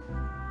now.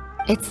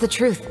 It's the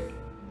truth.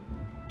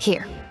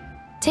 Here,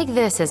 take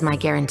this as my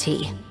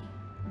guarantee.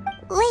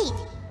 Wait,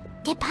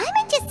 did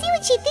Paimon just see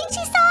what she thinks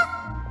she saw?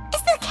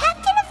 Is the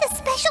captain of the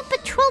special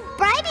patrol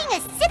bribing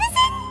a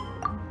citizen?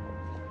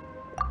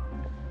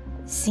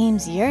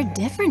 Seems you're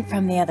different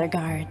from the other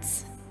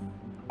guards.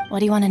 What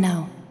do you want to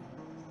know?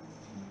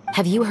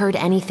 Have you heard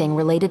anything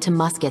related to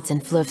muskets in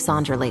Fleuve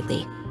Cendre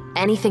lately?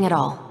 Anything at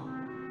all?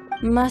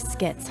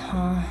 Muskets,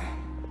 huh?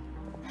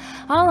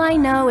 All I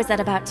know is that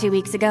about 2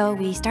 weeks ago,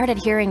 we started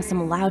hearing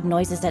some loud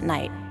noises at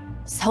night.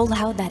 So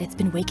loud that it's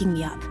been waking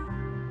me up.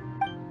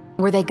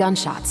 Were they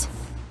gunshots?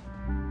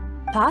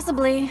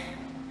 Possibly.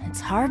 It's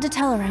hard to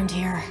tell around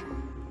here.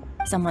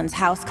 Someone's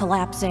house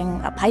collapsing,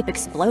 a pipe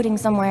exploding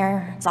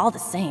somewhere, it's all the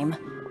same.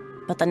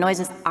 But the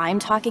noises I'm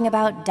talking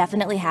about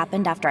definitely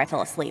happened after I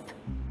fell asleep.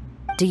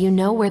 Do you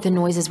know where the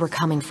noises were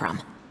coming from?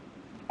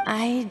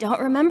 I don't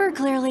remember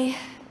clearly.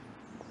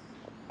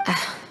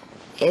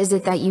 Is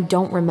it that you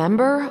don't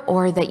remember,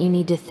 or that you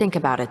need to think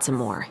about it some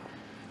more?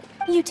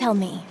 You tell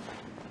me.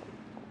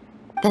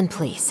 Then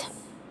please,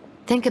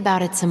 think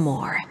about it some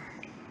more.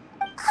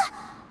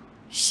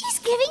 She's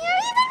giving her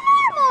even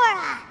more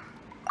Mora!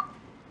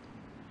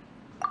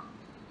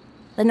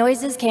 The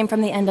noises came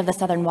from the end of the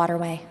Southern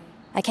Waterway.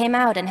 I came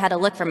out and had a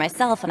look for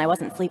myself when I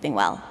wasn't sleeping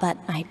well, but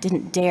I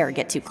didn't dare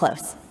get too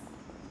close.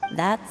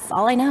 That's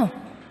all I know.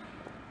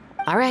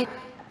 All right,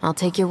 I'll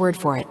take your word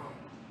for it.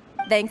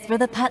 Thanks for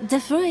the pâte de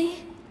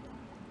fruits.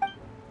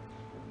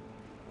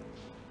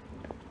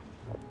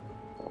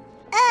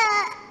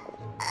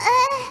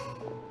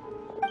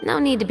 No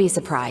need to be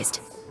surprised.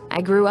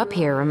 I grew up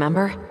here,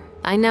 remember?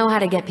 I know how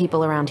to get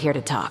people around here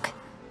to talk.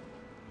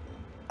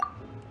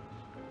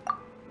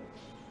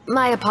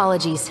 My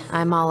apologies,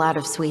 I'm all out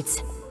of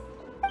sweets.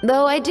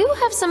 Though I do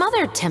have some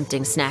other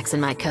tempting snacks in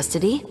my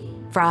custody.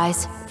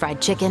 Fries,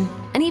 fried chicken,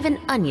 and even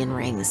onion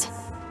rings.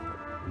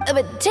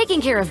 But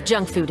taking care of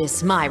junk food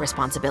is my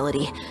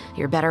responsibility.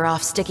 You're better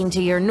off sticking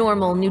to your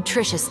normal,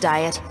 nutritious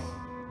diet.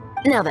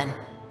 Now then,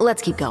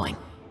 let's keep going.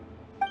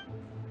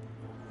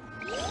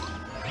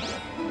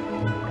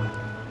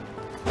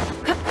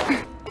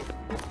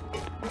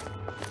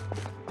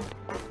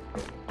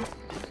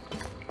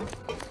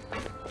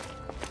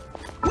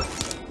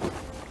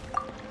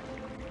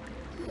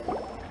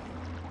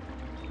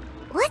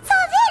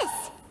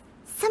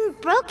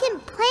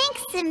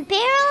 some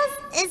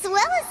barrels, as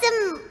well as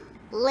some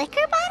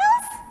liquor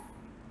bottles?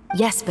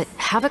 Yes, but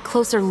have a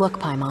closer look,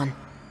 Paimon.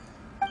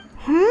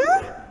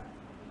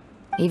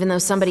 Even though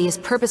somebody has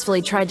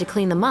purposefully tried to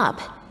clean them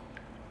up,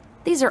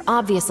 these are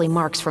obviously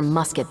marks from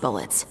musket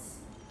bullets.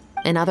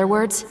 In other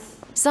words,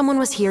 someone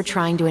was here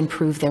trying to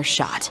improve their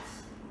shot.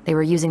 They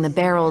were using the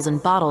barrels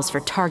and bottles for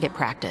target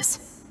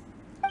practice.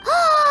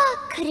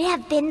 Could it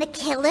have been the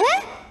killer?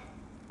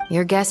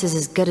 Your guess is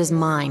as good as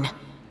mine.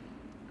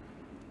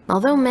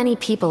 Although many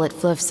people at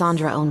Fleuve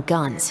Cendres own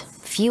guns,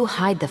 few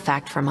hide the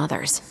fact from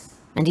others.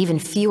 And even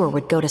fewer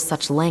would go to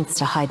such lengths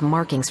to hide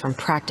markings from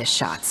practice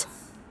shots.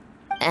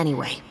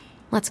 Anyway,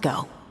 let's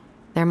go.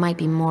 There might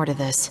be more to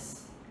this.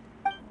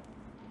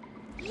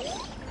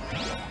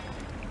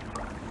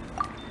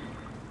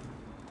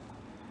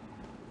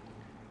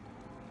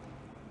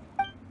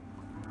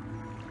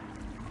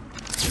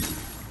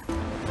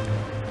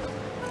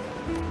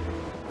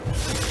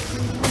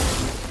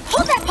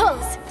 Hold that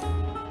pose!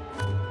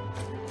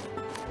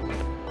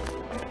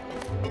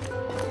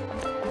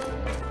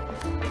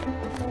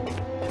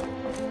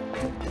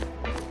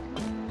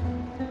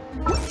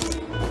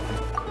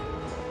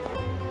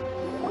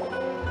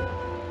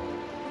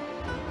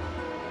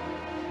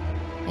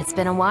 It's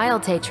been a while,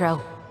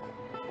 Tetro.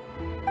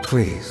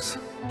 Please,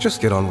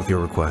 just get on with your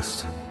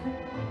request.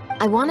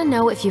 I want to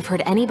know if you've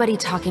heard anybody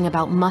talking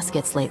about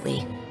muskets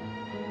lately.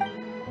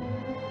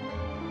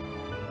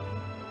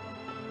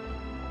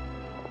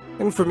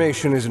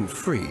 Information isn't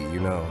free,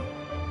 you know.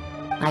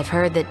 I've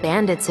heard that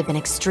bandits have been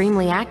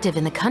extremely active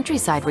in the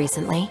countryside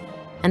recently,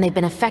 and they've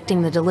been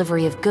affecting the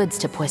delivery of goods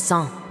to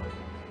Poisson.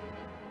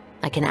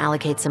 I can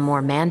allocate some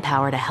more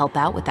manpower to help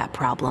out with that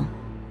problem.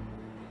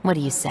 What do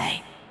you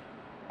say?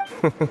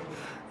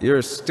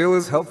 You're still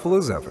as helpful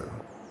as ever.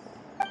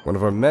 One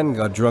of our men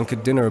got drunk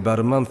at dinner about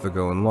a month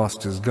ago and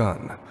lost his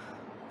gun.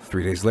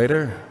 3 days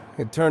later,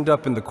 it turned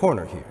up in the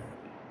corner here.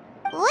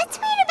 What's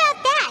weird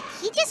about that?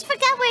 He just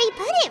forgot where he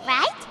put it,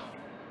 right?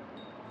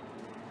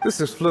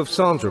 This is Fleuve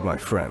Cendres, my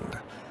friend.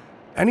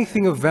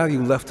 Anything of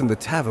value left in the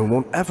tavern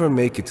won't ever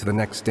make it to the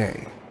next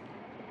day.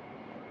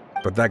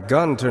 But that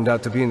gun turned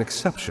out to be an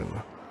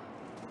exception.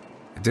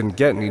 It didn't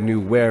get any new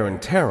wear and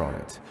tear on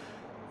it,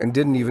 and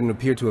didn't even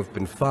appear to have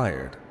been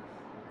fired.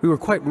 We were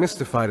quite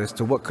mystified as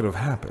to what could have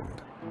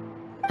happened.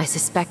 I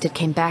suspect it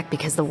came back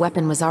because the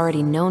weapon was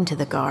already known to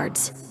the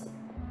guards.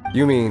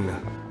 You mean,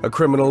 a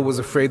criminal was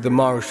afraid the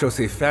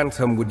Marechaussee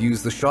Phantom would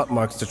use the shot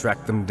marks to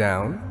track them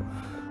down?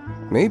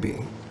 Maybe.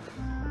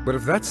 But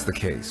if that's the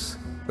case,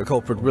 the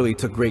culprit really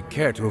took great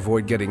care to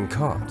avoid getting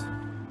caught.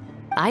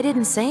 I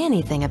didn't say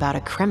anything about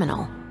a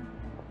criminal.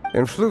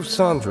 In Fleuve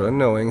Cendres,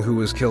 knowing who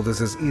was killed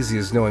is as easy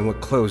as knowing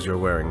what clothes you're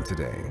wearing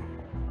today.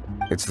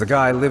 It's the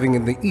guy living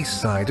in the east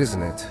side,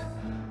 isn't it?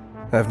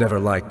 I've never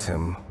liked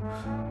him.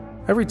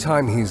 Every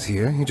time he's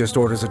here, he just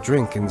orders a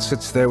drink and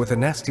sits there with a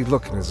nasty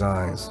look in his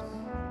eyes.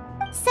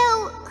 So,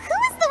 who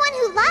was the one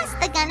who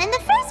lost the gun in the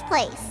first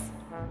place?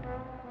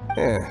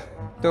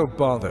 Don't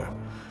bother.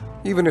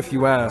 Even if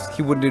you ask,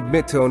 he wouldn't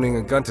admit to owning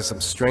a gun to some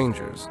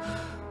strangers.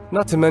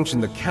 Not to mention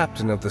the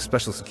captain of the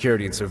Special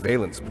Security and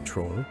Surveillance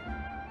Patrol.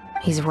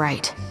 He's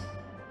right.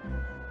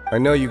 I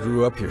know you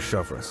grew up here,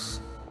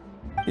 Chevres.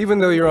 Even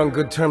though you're on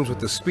good terms with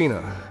the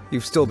Spina,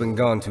 you've still been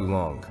gone too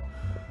long.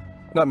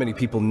 Not many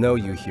people know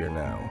you here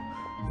now,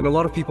 and a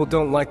lot of people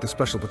don't like the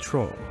Special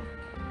Patrol.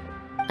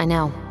 I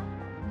know.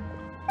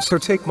 So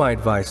take my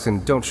advice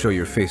and don't show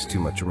your face too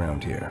much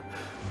around here.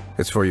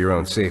 It's for your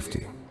own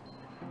safety.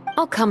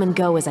 I'll come and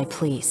go as I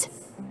please,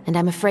 and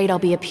I'm afraid I'll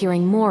be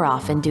appearing more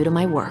often due to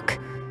my work.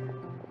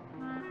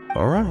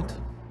 All right.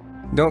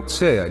 Don't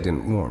say I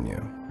didn't warn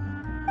you.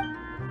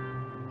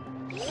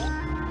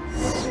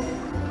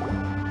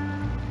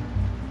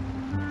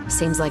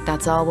 Seems like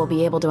that's all we'll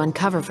be able to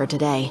uncover for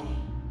today.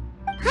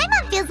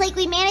 Paimon feels like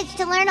we managed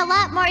to learn a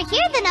lot more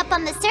here than up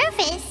on the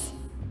surface.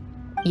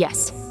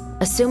 Yes.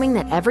 Assuming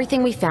that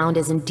everything we found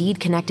is indeed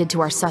connected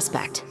to our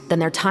suspect, then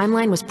their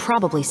timeline was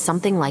probably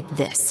something like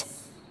this.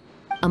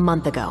 A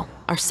month ago,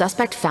 our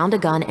suspect found a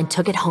gun and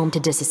took it home to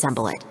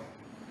disassemble it.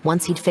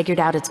 Once he'd figured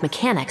out its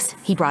mechanics,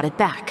 he brought it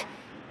back.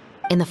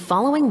 In the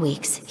following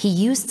weeks, he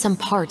used some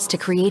parts to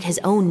create his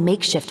own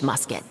makeshift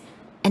musket,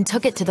 and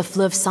took it to the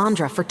Fleuve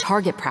Cendres for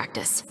target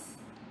practice.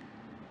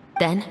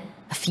 Then,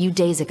 a few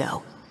days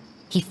ago,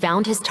 he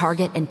found his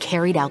target and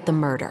carried out the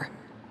murder.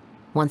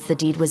 Once the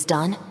deed was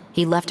done,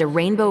 he left a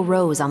rainbow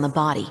rose on the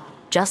body,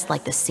 just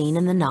like the scene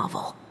in the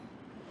novel.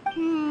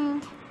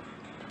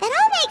 That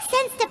all makes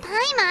sense to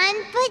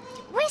Paimon, but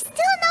we're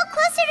still no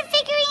closer to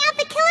figuring out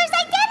the killer's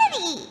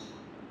identity!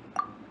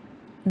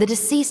 The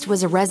deceased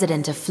was a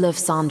resident of Fleuve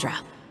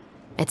Cendres.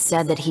 It's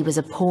said that he was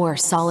a poor,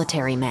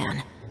 solitary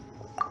man.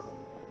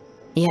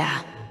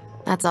 Yeah,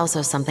 that's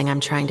also something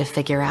I'm trying to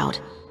figure out.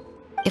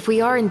 If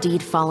we are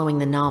indeed following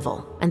the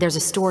novel, and there's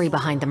a story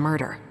behind the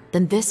murder,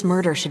 then this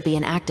murder should be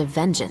an act of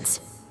vengeance.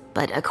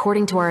 But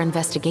according to our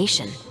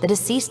investigation, the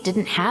deceased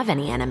didn't have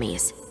any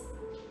enemies.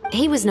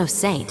 He was no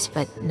saint,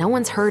 but no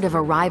one's heard of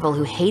a rival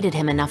who hated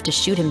him enough to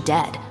shoot him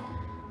dead,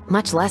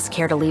 much less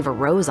care to leave a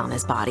rose on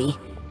his body.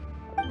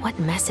 What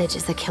message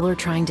is the killer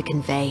trying to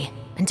convey?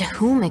 And to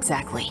whom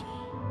exactly?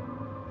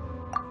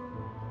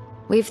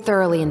 We've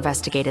thoroughly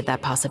investigated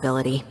that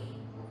possibility.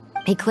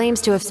 He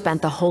claims to have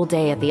spent the whole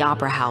day at the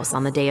Opera House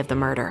on the day of the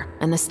murder,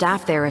 and the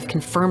staff there have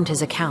confirmed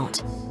his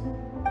account.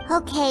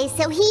 Okay,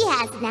 so he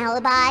has an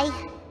alibi.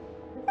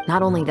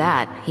 Not only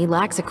that, he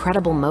lacks a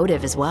credible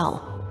motive as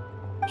well.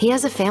 He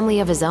has a family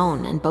of his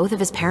own, and both of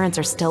his parents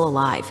are still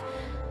alive.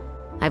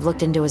 I've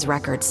looked into his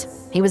records.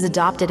 He was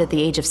adopted at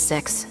the age of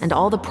 6, and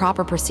all the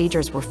proper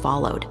procedures were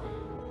followed.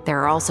 There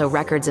are also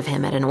records of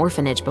him at an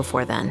orphanage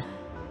before then.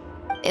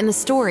 In the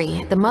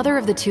story, the mother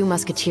of the 2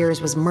 musketeers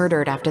was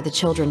murdered after the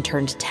children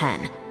turned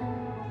 10.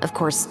 Of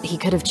course, he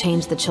could have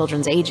changed the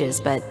children's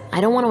ages, but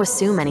I don't want to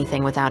assume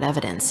anything without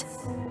evidence.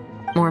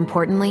 More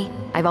importantly,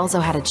 I've also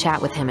had a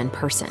chat with him in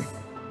person.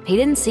 He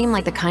didn't seem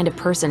like the kind of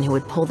person who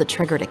would pull the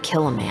trigger to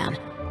kill a man.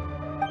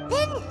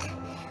 Then,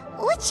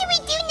 what should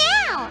we do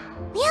now?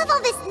 We have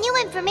all this new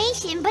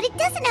information, but it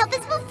doesn't help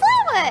us move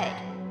forward.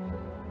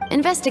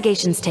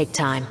 Investigations take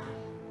time.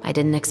 I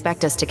didn't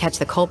expect us to catch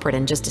the culprit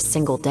in just a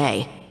single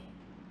day.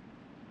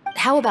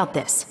 How about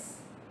this?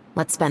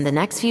 Let's spend the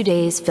next few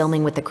days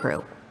filming with the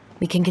crew.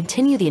 We can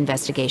continue the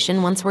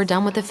investigation once we're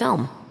done with the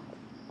film.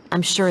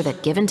 I'm sure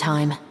that given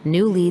time,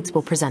 new leads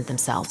will present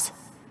themselves.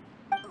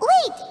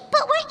 Wait,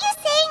 but weren't you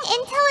saying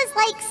Intel is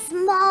like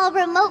small,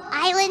 remote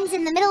islands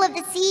in the middle of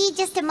the sea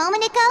just a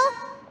moment ago?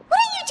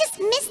 Wouldn't you just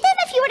miss them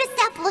if you were to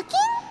stop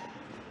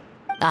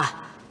looking?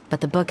 Ah,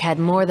 but the book had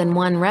more than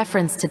one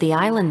reference to the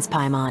islands,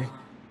 Paimon.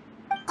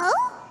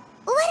 Oh?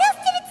 What else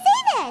did it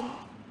say then?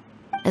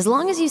 As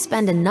long as you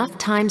spend enough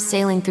time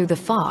sailing through the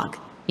fog,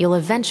 you'll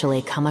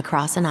eventually come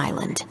across an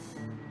island.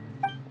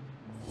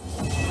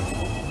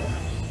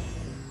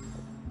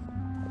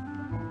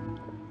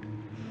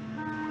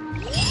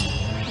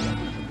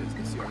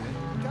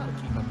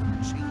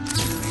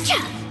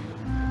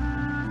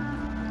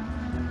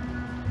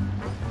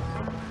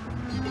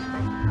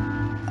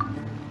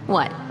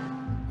 What?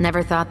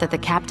 Never thought that the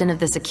captain of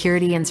the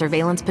security and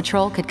surveillance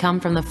patrol could come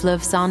from the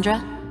Fleuve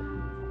Cendres?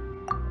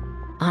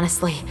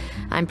 Honestly,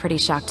 I'm pretty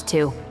shocked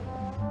too.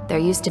 There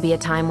used to be a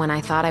time when I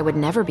thought I would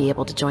never be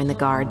able to join the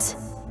guards.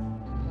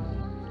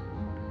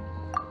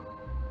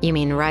 You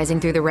mean rising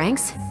through the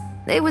ranks?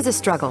 It was a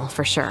struggle,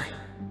 for sure.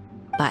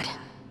 But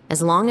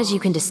as long as you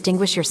can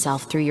distinguish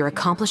yourself through your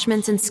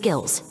accomplishments and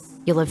skills,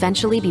 you'll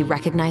eventually be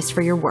recognized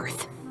for your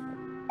worth.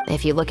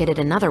 If you look at it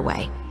another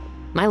way,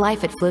 my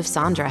life at Fleuve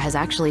Cendres has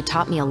actually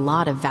taught me a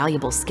lot of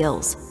valuable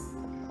skills.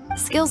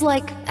 Skills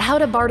like how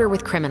to barter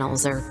with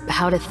criminals or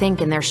how to think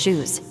in their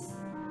shoes.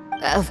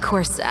 Of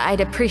course,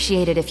 I'd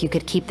appreciate it if you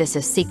could keep this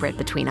a secret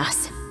between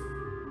us.